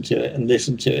and listen to it and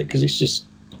listen to it because it's just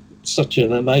such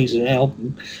an amazing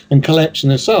album and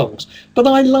collection of songs. But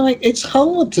it's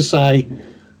hard to say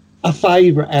a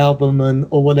favourite album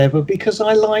or whatever because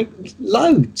I like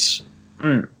loads.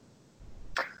 Mm.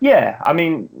 Yeah, I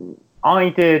mean,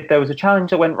 there was a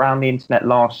challenge that went around the internet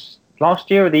last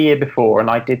year or the year before, and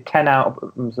I did 10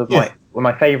 albums of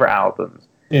my favourite albums.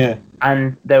 Yeah.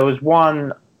 And there was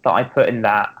one that I put in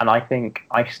that, and I think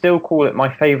I still call it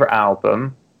my favourite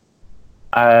album.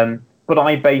 But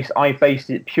I based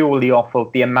it purely off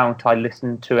of the amount I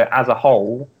listened to it as a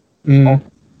whole on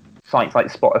sites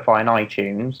like Spotify and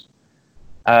iTunes.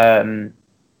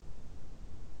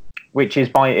 Which is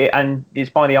it's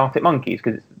by the Arctic Monkeys,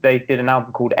 because they did an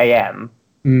album called AM,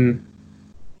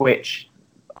 which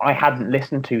I hadn't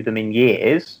listened to them in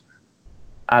years,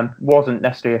 and wasn't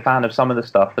necessarily a fan of some of the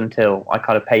stuff until I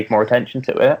kind of paid more attention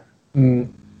to it.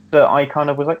 But I kind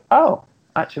of was like, oh,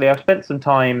 actually, I've spent some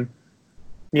time,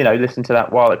 listening to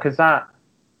that while, because that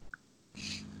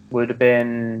would have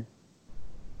been,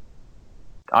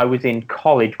 I was in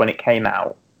college when it came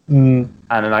out. And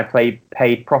then I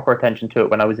paid proper attention to it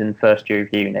when I was in first year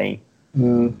of uni.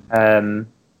 But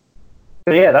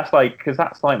yeah, that's like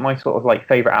my sort of like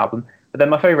favourite album. But then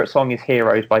my favourite song is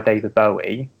Heroes by David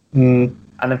Bowie. And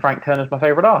then Frank Turner's my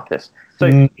favourite artist.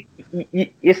 So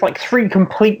it's like three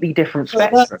completely different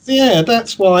spectrums.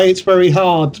 That's why it's very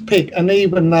hard to pick. And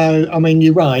even though, I mean,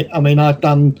 you're right. I mean, I've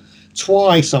been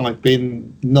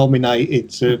nominated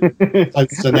to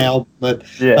post an album at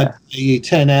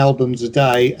 10 albums a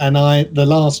day, and the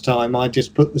last time I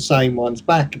just put the same ones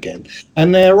back again,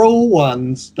 and they're all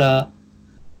ones that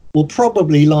will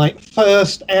probably like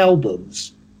first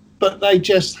albums, but they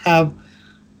just have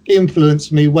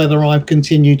influenced me whether I've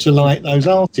continued to like those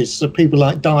artists. So people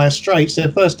like Dire Straits,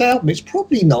 their first album, it's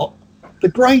probably not the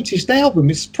greatest album.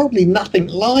 It's probably nothing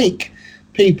like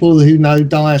people who know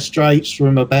Dire Straits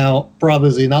from about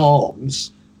Brothers in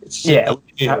Arms.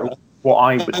 What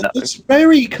I would know. It's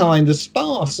very kind of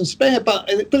sparse and spare, but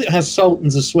it has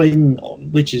Sultans of Swing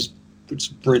on, which is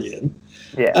brilliant.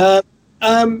 Yeah.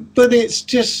 But it's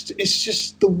just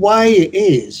the way it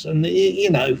is, and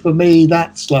for me,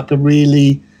 that's like a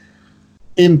really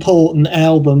important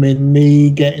album in me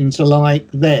getting to like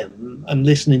them and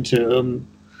listening to them.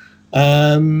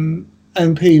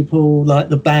 And people like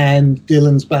the band,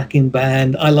 Dylan's backing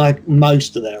band. I like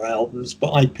most of their albums,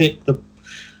 but I picked the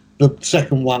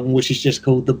second one, which is just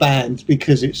called The Band,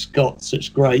 because it's got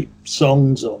such great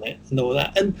songs on it and all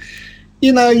that. And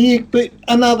but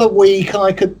another week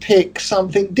I could pick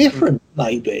something different.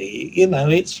 Maybe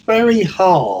it's very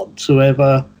hard to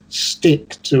ever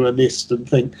stick to a list and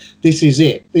think this is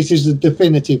it. This is the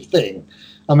definitive thing.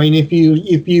 I mean, if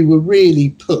you were really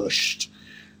pushed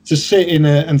to sit in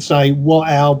and say what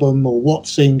album or what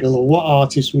single or what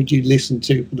artist would you listen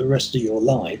to for the rest of your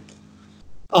life,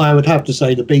 I would have to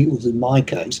say the Beatles in my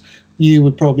case. You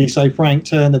would probably say Frank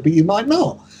Turner, but you might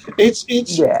not. It's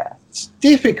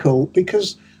difficult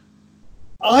because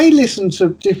I listen to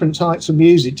different types of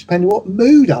music depending on what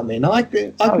mood I'm in. I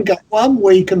can go 1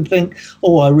 week and think,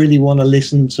 I really want to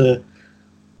listen to,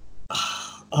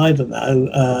 I don't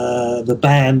know, the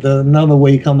band. Another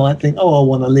week I might think, I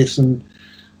want to listen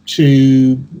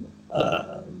to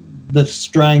the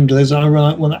Stranglers.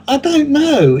 I don't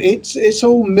know. It's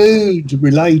all mood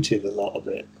related, a lot of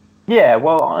it. Yeah,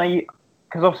 well,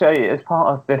 because obviously as part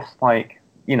of this, like,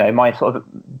 my sort of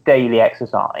daily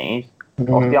exercise,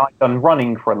 obviously I've done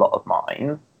running for a lot of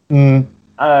mine.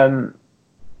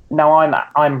 Now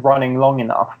I'm running long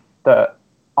enough that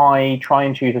I try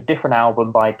and choose a different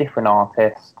album by a different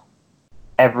artist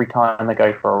every time I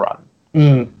go for a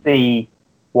run. See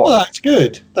what. Well, that's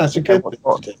good. That's a good.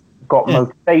 Got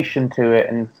motivation to it,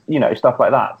 and stuff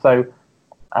like that. So,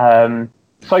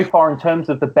 so far in terms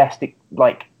of the best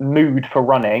mood for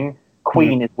running,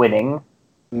 Queen is winning.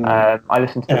 I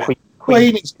listened to the Queen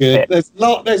Queen is good.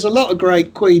 There's a lot of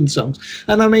great Queen songs,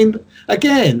 and I mean,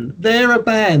 again, they're a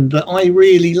band that I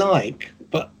really like,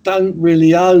 but don't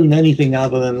really own anything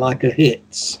other than like a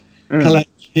hits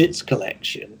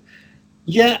collection.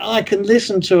 Yeah, I can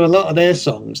listen to a lot of their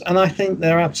songs, and I think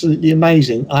they're absolutely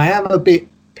amazing. I am a bit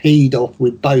peed off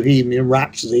with Bohemian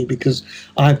Rhapsody because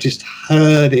I've just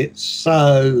heard it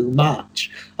so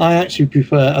much. I actually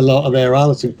prefer a lot of their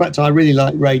other songs. In fact, I really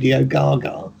like Radio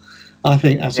Gaga. I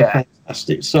think that's a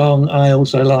fantastic song. I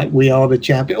also like We Are the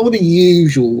Champion, all the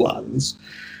usual ones.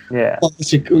 Yeah.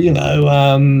 You know,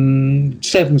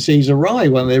 Seven Seas of Rye,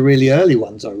 one of their really early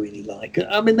ones I really like.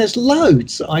 I mean, there's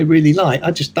loads that I really like. I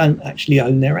just don't actually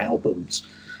own their albums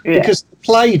because they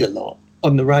played a lot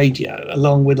on the radio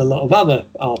along with a lot of other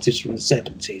artists from the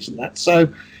 70s and that.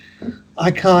 So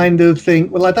I kind of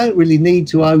think, well, I don't really need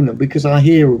to own them because I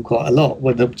hear them quite a lot,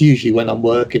 usually when I'm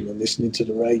working and listening to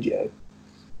the radio.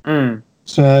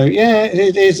 So yeah,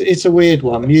 it's a weird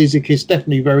one. Music is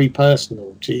definitely very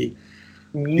personal to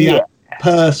the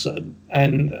person,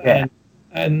 and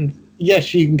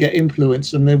yes, you can get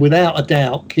influenced, and then without a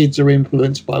doubt kids are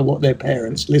influenced by what their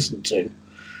parents listen to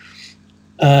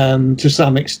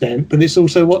some extent, but it's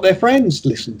also what their friends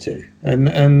listen to, and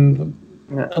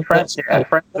friends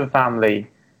and family.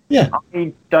 Yeah,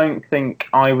 I don't think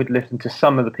I would listen to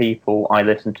some of the people I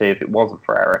listen to if it wasn't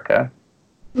for Erica.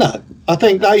 No, I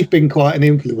think they've been quite an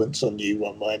influence on you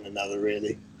one way and another,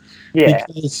 really. Yeah.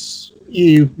 Because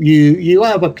you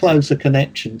have a closer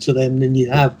connection to them than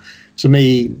you have to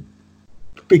me,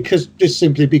 because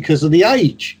of the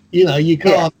age. You know, you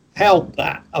can't help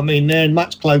that. I mean, they're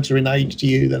much closer in age to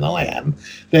you than I am.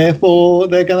 Therefore,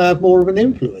 they're going to have more of an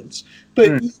influence.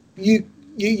 But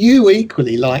you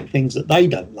equally like things that they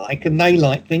don't like, and they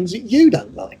like things that you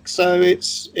don't like. So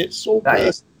it's all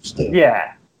personal still.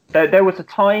 Yeah. There was a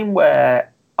time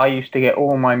where I used to get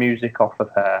all my music off of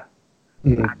her,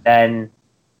 and then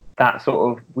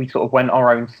we sort of went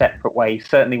our own separate ways.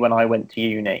 Certainly when I went to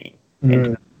uni,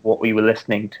 into what we were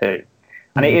listening to,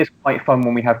 and it is quite fun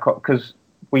when we have because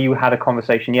we had a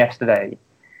conversation yesterday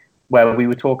where we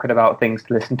were talking about things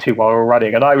to listen to while we were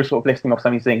running, and I was sort of listing off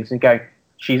some of these things and going,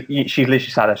 she's literally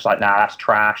sat there like, nah, that's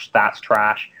trash.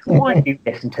 Why do you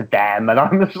listen to them? And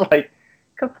I'm just like,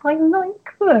 because I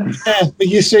like them. Yeah, but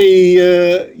you see,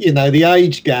 the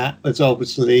age gap is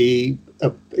obviously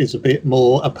is a bit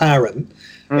more apparent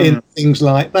in things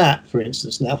like that. For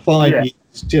instance, now 5 years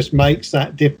just makes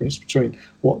that difference between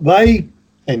what they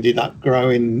ended up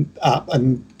growing up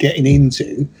and getting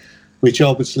into, which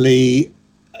obviously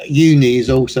uni is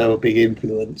also a big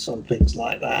influence on things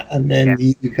like that, and then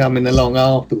you coming along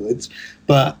afterwards.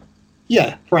 But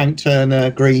yeah, Frank Turner,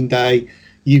 Green Day.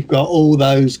 You've got all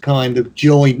those kind of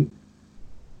joint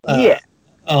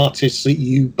artists that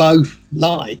you both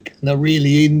like and are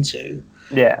really into.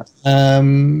 Yeah.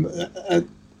 And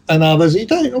others you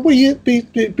don't. Well, you'd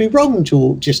be wrong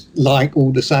to just like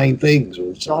all the same things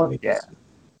all the time.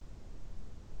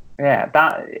 Yeah.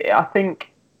 That I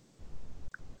think.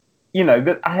 You know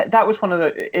that was one of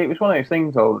those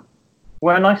things. Of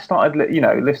when I started,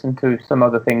 listening to some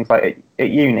other things like at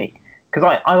uni.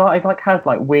 Because I had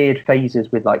like weird phases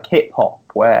with like hip hop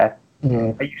where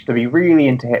I used to be really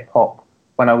into hip hop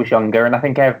when I was younger, and I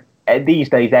think these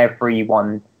days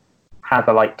everyone has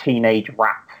a like teenage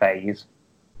rap phase.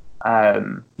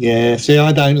 See,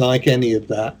 I don't like any of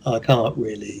that. I can't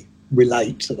really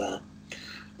relate to that.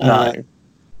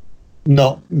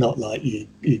 No. Not like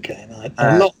you can.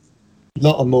 A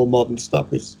lot of more modern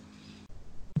stuff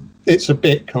it's a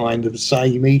bit kind of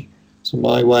samey. To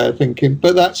my way of thinking,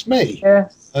 but that's me. Yeah.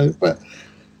 But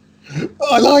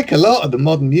I like a lot of the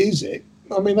modern music.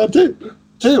 I mean, I do.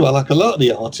 I like a lot of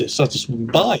the artists. I just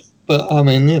wouldn't buy it. But I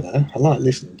mean, I like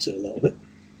listening to a lot of it.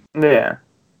 Yeah.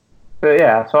 But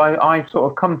yeah, so I sort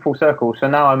of come full circle. So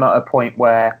now I'm at a point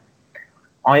where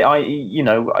I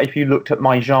if you looked at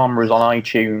my genres on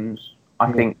iTunes,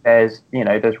 I think there's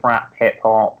rap, hip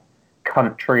hop,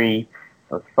 country,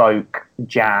 folk,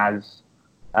 jazz,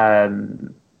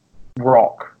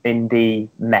 rock, indie,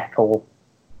 metal,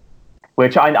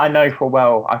 which I know for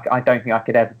well I don't think I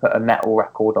could ever put a metal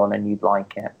record on and you'd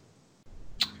like it.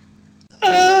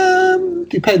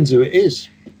 Depends who it is.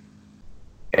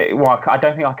 I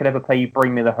don't think I could ever play you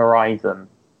Bring Me the Horizon.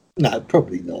 No,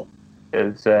 probably not.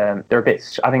 Because they're a bit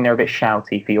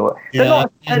shouty for your. They're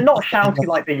not shouty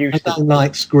like they used to. I don't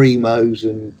like screamos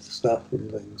and stuff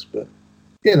and things, but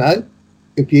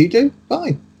if you do,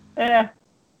 fine. Yeah.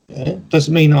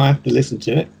 Doesn't mean I have to listen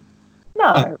to it.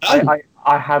 No,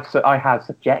 I have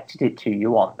subjected it to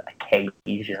you on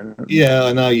occasion. Yeah,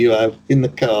 I know you have in the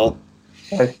car.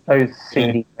 Those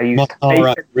CDs I used to All make.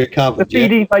 right, recovered. The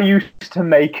CDs I used to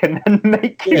make and then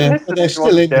make you listen but they're to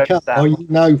still in the car. Down. You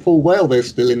know full well they're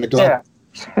still in the glove.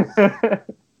 Yeah.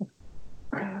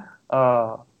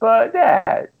 But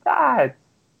yeah,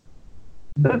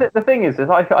 the thing is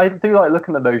I do like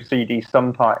looking at those CDs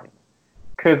sometimes,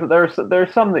 because there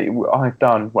are some that I've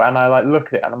done when I like look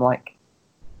at it and I'm like,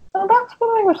 oh, that's what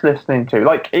I was listening to.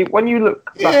 Like when you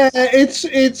look back, it is.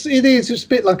 It's a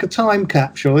bit like a time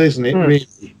capsule, isn't it?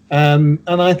 Really, and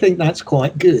I think that's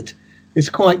quite good. It's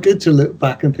quite good to look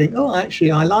back and think, oh,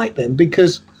 actually, I like them,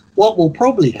 because what will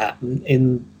probably happen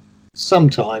in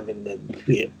sometime in the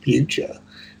future,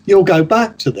 you'll go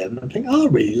back to them and think, oh, I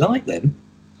really like them.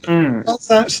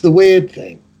 That's the weird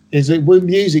thing, is that when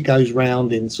music goes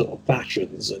round in sort of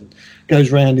fashions and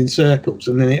goes round in circles,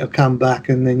 and then it'll come back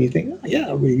and then you think, oh, yeah,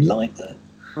 I really like that.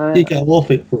 You go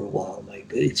off it for a while,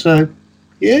 maybe. So,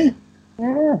 yeah.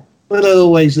 But they're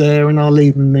always there, and I'll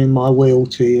leave them in my will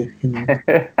to you.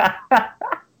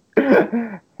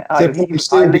 I leave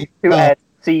to Ed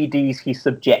CDs he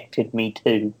subjected me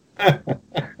to.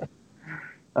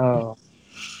 Oh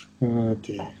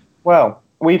dear. Well,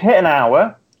 we've hit an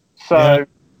hour, so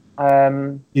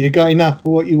you got enough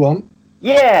for what you want.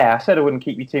 Yeah, I said I wouldn't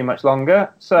keep you too much longer.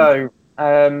 So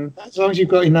as long as you've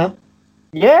got enough.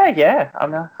 Yeah.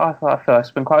 I thought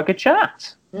it's been quite a good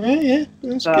chat. Yeah,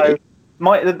 that's good.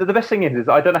 The best thing is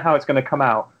I don't know how it's going to come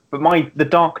out, but the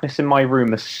darkness in my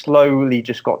room has slowly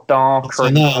just got darker.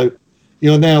 I know.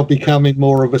 You're now becoming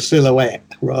more of a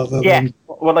silhouette rather than...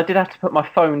 Well, I did have to put my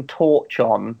phone torch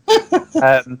on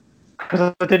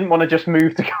because I didn't want to just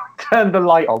move to turn the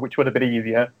light on, which would have been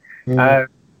easier.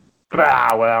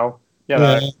 Well, you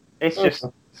know, it's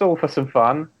all for some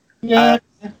fun. Yeah,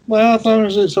 well, as long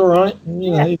as it's all right.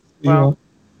 You know,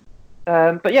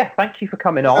 but yeah, thank you for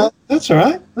coming on. That's all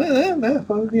right. Well,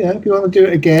 if you want to do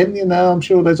it again, I'm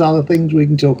sure there's other things we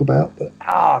can talk about. But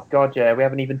God, yeah, we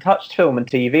haven't even touched film and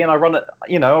TV, and I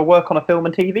I work on a film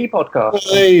and TV podcast. Well,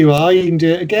 there you are. You can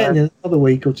do it again in another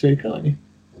week or two, can't you?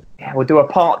 Yeah, we'll do a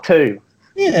part 2.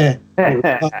 Yeah,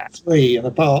 a part 3 and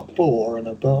a part 4 and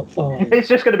a part 5. It's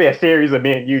just going to be a series of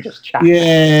me and you just chatting.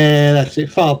 Yeah, that's it.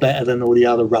 Far better than all the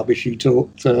other rubbish you talk.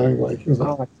 So anyway,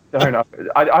 I don't know.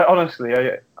 I honestly,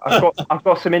 I've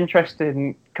got some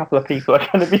interesting couple of people I'm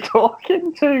going to be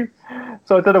talking to.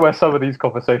 So I don't know where some of these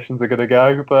conversations are going to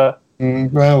go, but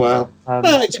well,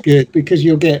 it's good because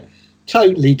you'll get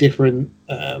totally different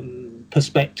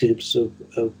perspectives of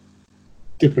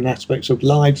different aspects of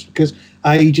lives, because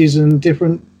ages and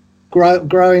different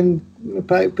growing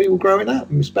people growing up,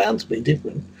 and it's bound to be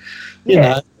different. You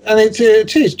know, and it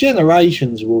is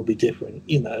generations will be different.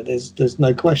 There's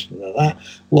no question of that.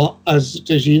 What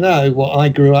as you know, what I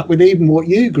grew up with, even what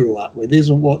you grew up with,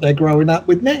 isn't what they're growing up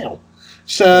with now.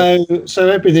 So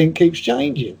everything keeps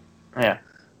changing. Yeah.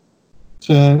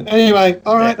 So anyway,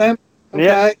 all right then. Okay.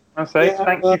 Yeah. I say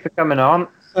thank you for coming on.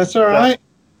 That's all right.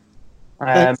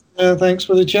 Thanks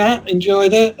for the chat.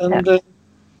 Enjoyed it,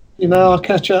 and I'll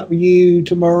catch up with you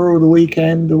tomorrow or the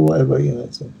weekend or whatever.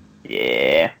 So.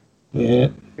 Yeah. Yeah.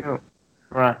 Cool.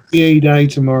 Right. PE day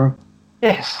tomorrow.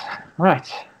 Yes.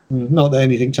 Right. Not that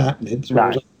anything's happening.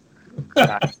 No.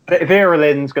 Vera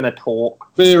Lynn's going to talk.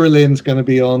 Vera Lynn's going to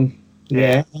be on.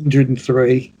 Yeah.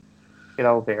 103. Good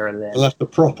old Vera Lynn. I'll have to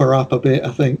prop her up a bit,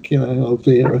 I think. Old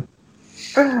Vera.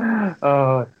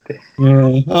 Oh.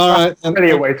 Yeah. All right.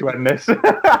 Really a way to end this.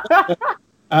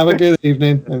 Have a good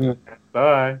evening. Anyway.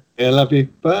 Bye. Yeah, love you.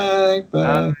 Bye.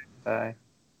 Bye. Bye.